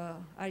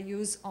are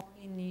used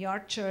only in your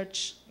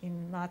church,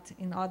 not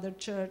in other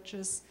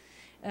churches.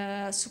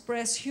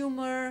 Suppress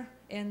humor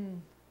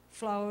and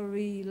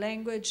flowery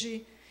language.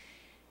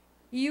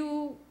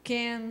 You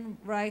can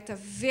write a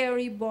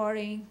very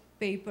boring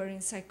paper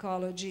in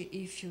psychology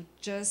if you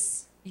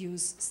just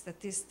use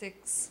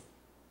statistics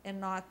and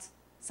not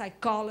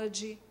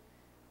psychology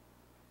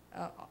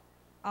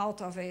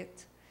out of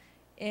it.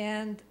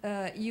 And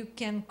you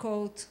can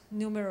quote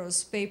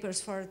numerous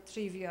papers for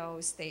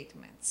trivial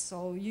statements.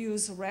 So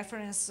use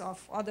reference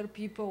of other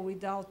people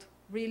without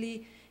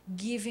really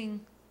giving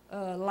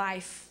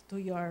life to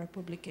your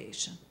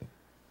publication.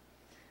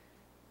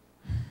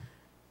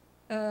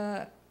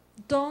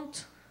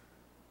 Don't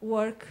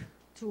work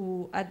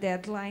to a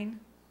deadline.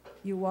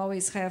 You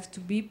always have to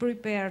be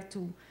prepared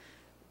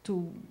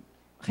to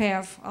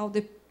have all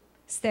the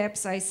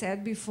steps I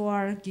said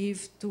before,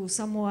 give to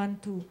someone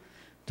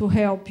to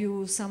help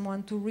you,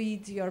 someone to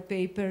read your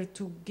paper,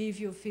 to give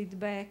you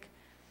feedback.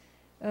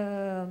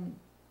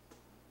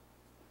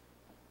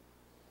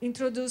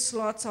 Introduce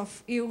lots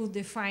of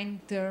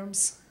ill-defined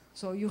terms.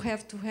 So you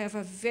have to have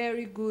a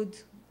very good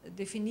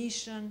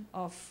definition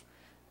of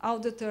all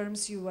the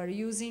terms you are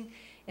using.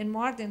 And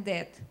more than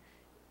that,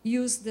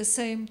 use the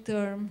same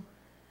term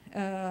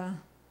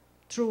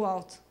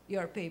throughout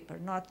your paper,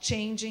 not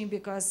changing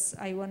because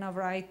I want to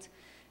write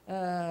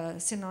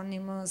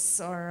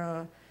synonymous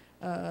or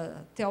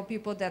tell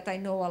people that I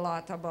know a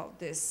lot about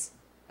this.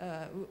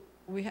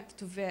 We have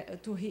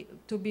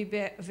to be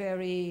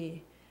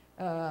very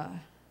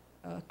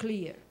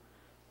clear.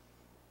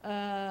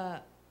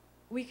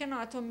 We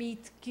cannot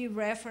omit key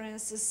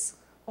references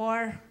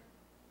or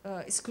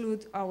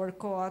exclude our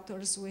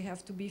co-authors. We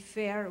have to be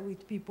fair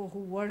with people who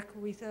work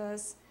with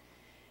us.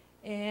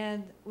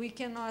 And we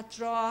cannot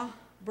draw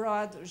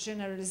broad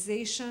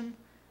generalization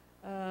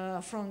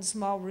from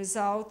small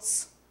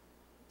results,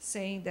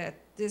 saying that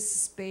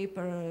this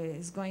paper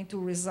is going to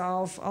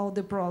resolve all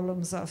the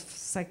problems of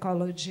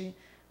psychology,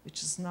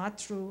 which is not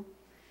true.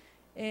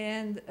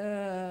 And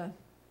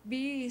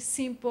be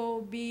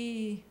simple,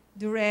 be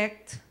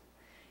direct,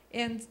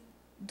 and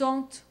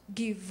don't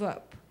give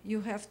up.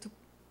 You have to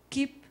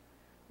keep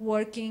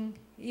working,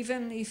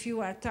 even if you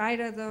are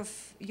tired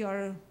of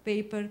your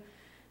paper.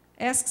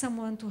 Ask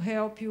someone to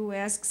help you,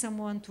 ask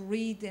someone to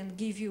read and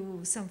give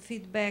you some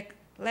feedback.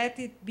 Let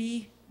it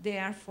be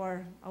there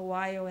for a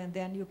while, and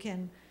then you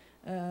can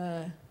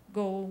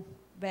go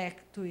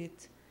back to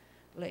it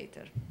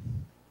later.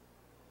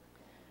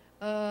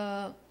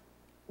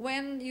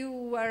 When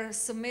you are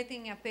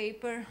submitting a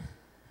paper,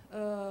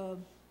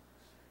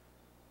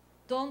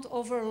 don't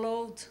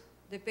overload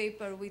the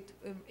paper with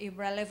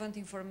irrelevant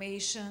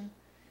information,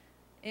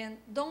 and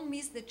don't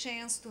miss the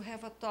chance to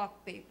have a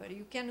talk paper.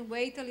 You can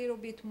wait a little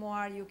bit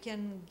more. You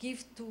can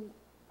give to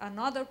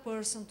another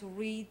person to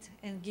read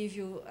and give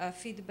you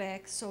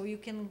feedback, so you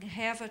can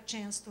have a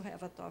chance to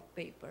have a talk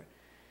paper.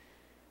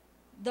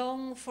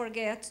 Don't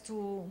forget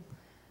to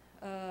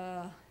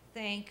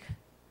thank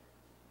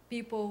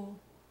people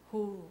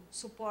who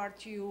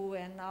support you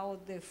and all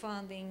the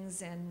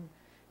fundings and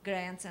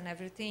grants and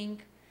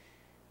everything.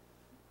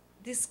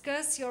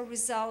 Discuss your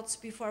results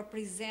before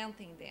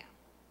presenting them.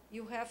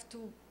 You have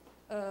to,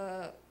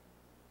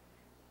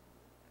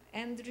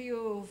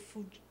 Andrew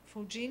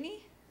Fugini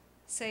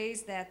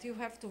says that you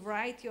have to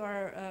write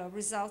your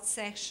results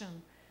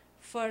section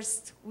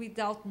first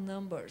without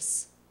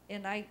numbers.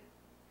 And I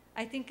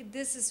think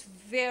this is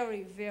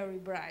very, very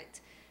bright.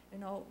 You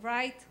know,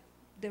 write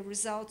the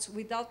results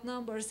without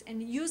numbers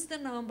and use the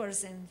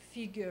numbers and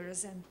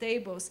figures and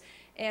tables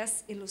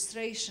as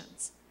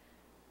illustrations.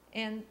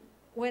 And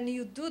when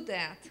you do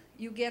that,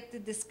 you get the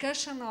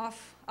discussion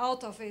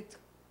out of it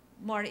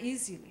more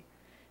easily,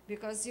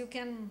 because you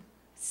can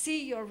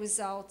see your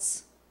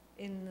results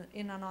in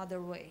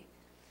another way.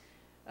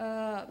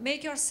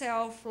 Make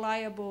yourself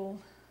liable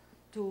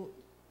to,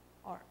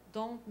 or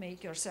don't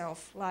make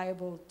yourself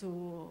liable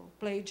to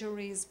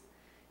plagiarism,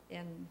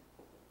 and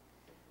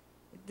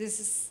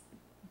this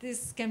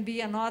can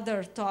be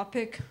another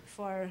topic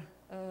for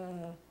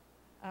a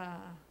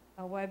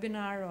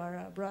webinar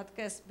or a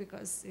broadcast,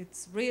 because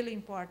it's really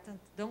important.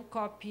 Don't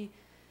copy,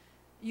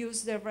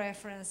 use the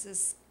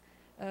references,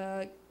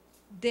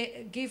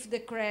 give the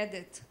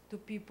credit to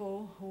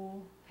people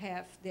who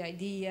have the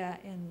idea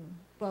and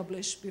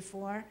published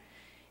before,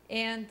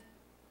 and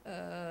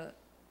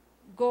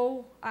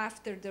go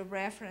after the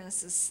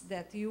references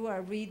that you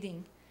are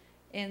reading,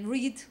 and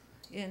read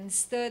and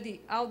study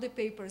all the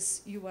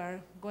papers you are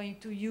going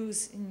to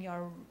use in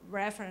your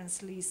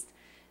reference list.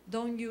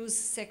 Don't use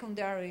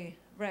secondary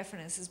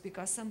references,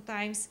 because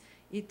sometimes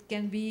it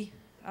can be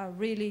a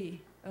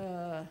really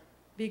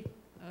big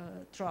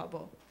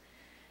trouble.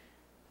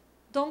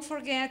 Don't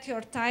forget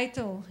your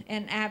title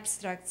and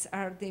abstracts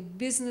are the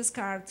business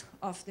card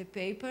of the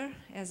paper,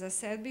 as I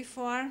said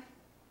before,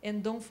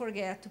 and don't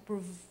forget to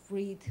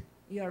proofread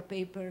your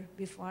paper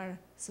before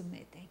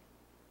submitting.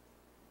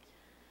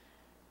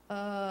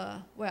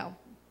 Well,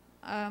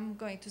 I'm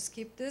going to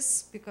skip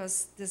this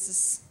because this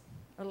is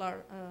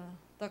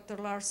Dr.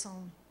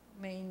 Larson's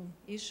main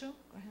issue.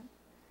 Go ahead.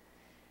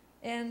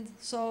 And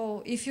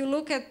so if you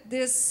look at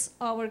this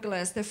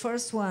hourglass, the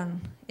first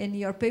one, and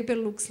your paper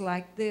looks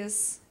like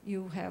this,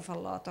 you have a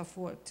lot of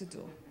work to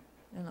do.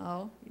 You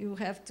know, you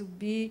have to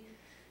be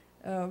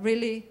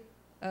really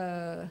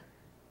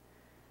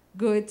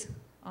good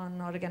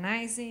on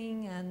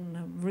organizing and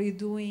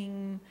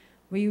redoing,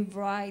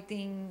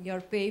 rewriting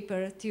your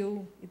paper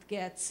till it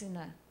gets in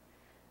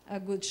a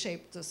good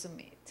shape to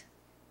submit.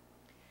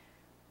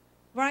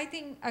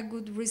 Writing a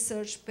good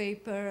research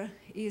paper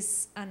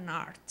is an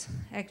art.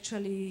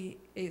 Actually,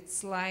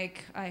 it's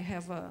like I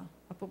have a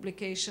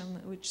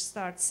publication which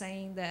starts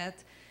saying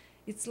that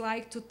it's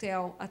like to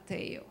tell a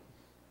tale.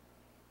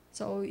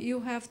 So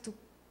you have to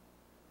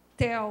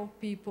tell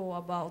people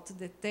about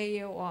the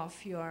tale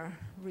of your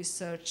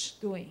research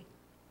doing.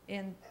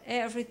 And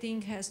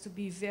everything has to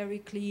be very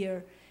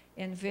clear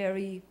and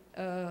very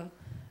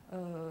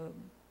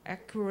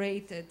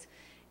accurate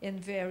and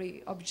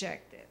very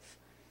objective.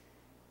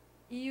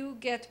 You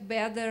get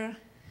better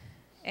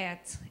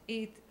at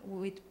it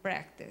with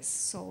practice.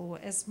 So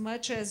as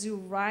much as you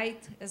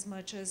write, as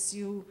much as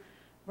you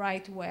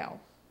write well,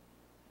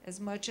 as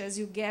much as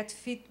you get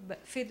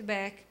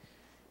feedback,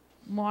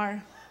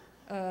 more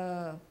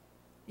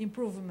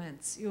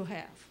improvements you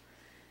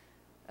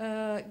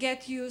have.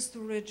 Get used to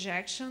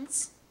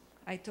rejections.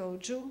 I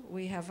told you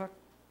we have a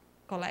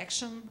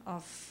collection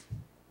of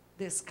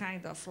this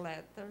kind of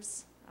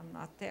letters. I'm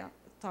not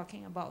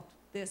talking about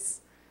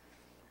this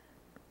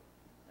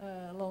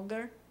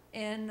longer.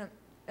 And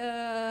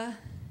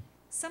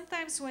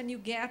sometimes when you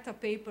get a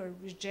paper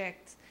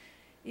reject,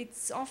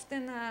 it's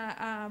often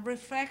a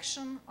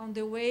reflection on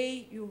the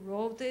way you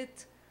wrote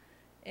it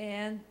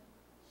and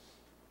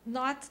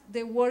not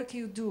the work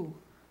you do.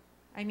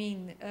 I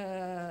mean,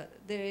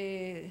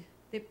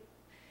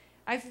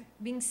 I've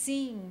been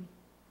seeing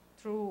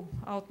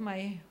throughout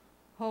my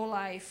whole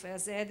life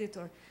as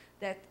editor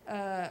that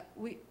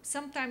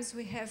sometimes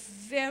we have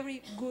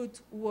very good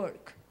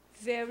work,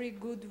 very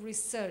good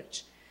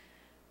research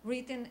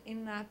written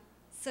in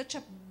such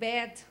a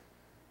bad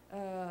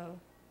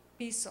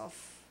piece of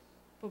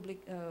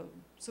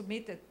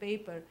submitted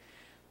paper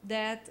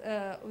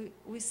that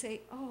we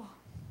say, oh,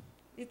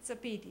 it's a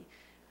pity.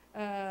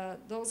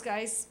 Those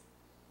guys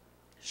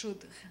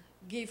should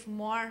give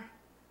more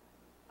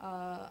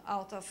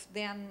out of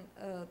them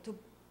to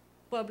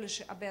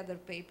publish a better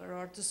paper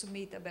or to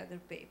submit a better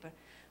paper.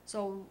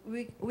 So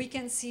we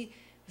can see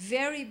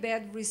very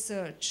bad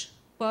research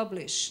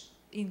published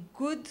in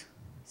good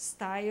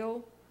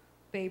style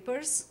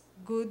papers,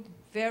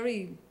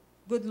 very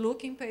good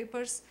looking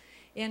papers,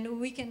 and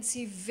we can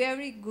see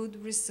very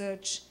good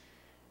research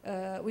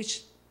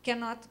which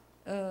cannot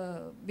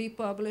be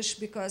published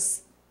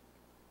because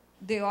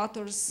the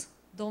authors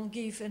don't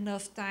give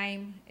enough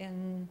time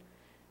and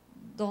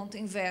don't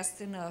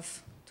invest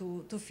enough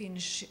to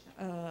finish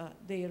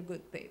their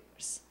good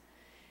papers.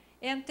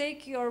 And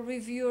take your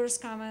reviewers'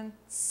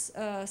 comments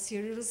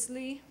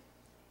seriously.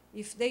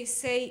 If they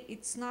say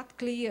it's not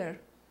clear,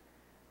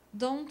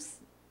 don't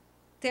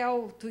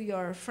tell to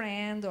your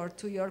friend or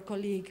to your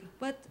colleague,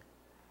 but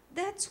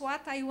that's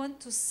what I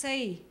want to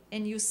say,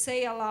 and you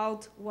say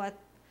aloud what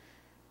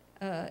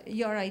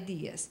your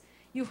ideas.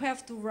 You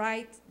have to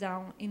write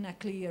down in a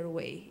clear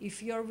way.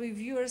 If your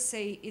reviewers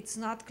say it's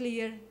not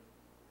clear,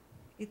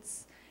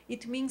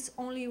 it means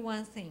only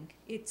one thing,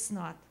 it's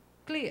not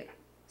clear.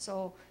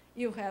 So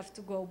you have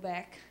to go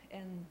back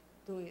and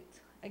do it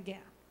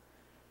again.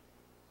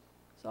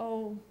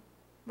 So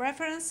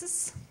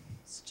references,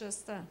 it's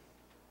just a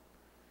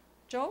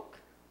joke.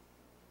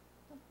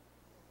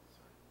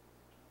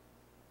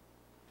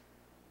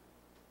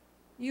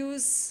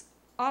 Use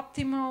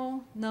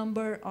optimal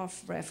number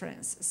of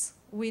references.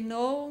 We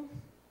know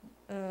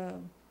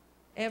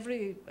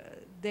every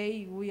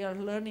day we are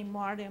learning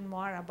more and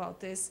more about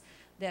this,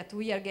 that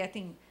we are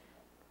getting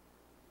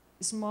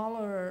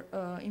smaller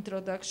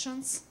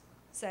introductions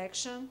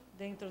section.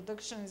 The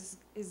introduction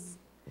is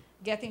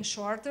getting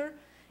shorter,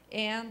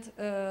 and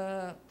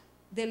the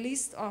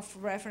list of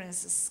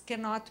references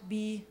cannot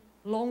be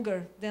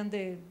longer than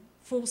the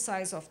full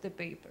size of the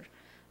paper.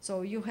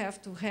 So you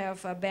have to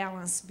have a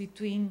balance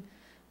between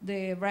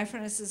the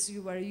references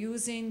you are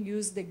using,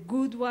 use the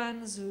good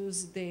ones,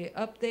 use the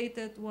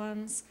updated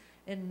ones,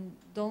 and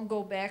don't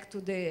go back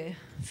to the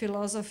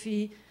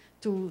philosophy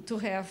to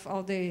have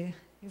all the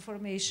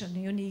information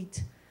you need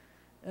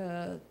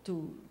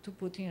to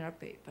put in your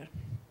paper.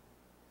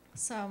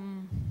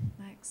 Some,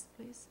 next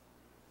please,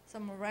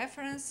 some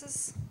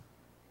references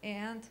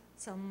and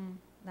some,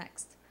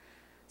 next,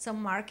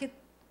 some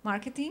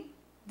marketing.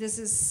 This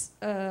is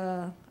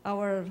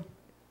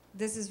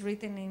this is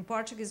written in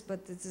Portuguese,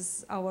 but this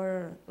is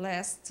our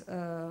last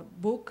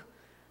book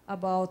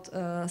about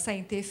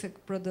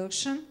scientific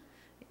production.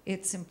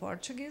 It's in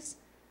Portuguese.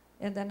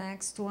 And the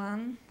next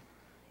one,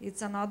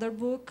 it's another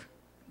book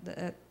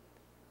that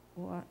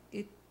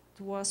it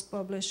was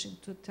published in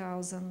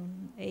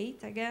 2008,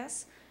 I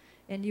guess.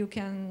 And you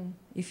can,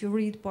 if you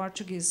read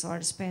Portuguese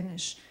or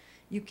Spanish,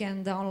 you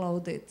can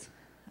download it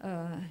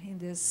in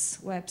this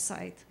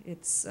website.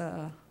 It's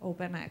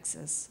open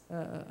access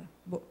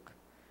book.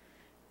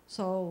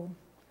 So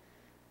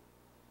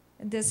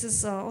this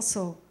is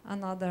also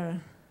another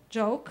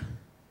joke.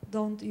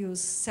 Don't use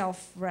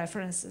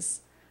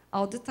self-references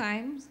all the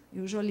time.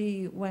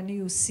 Usually when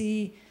you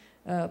see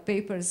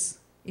papers,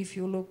 if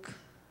you look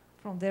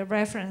from their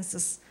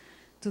references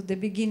to the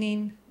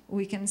beginning,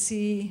 we can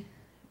see,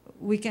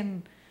 we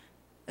can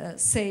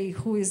say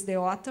who is the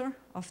author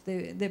of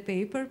the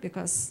paper,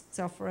 because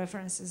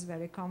self-reference is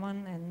very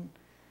common.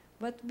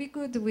 But be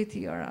good with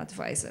your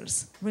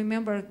advisors.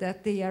 Remember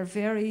that they are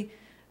very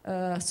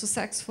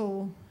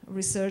successful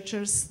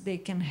researchers. They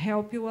can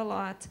help you a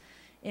lot,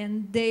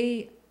 and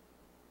they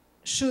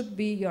should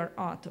be your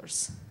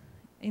authors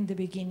in the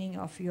beginning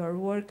of your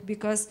work,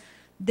 because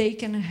they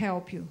can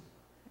help you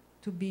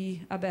to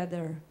be a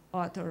better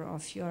author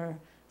of your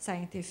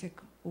scientific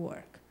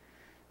work.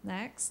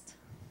 Next,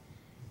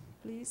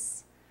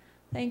 please.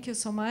 Thank you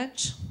so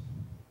much,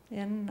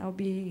 and I'll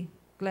be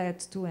glad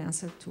to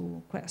answer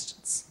to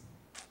questions.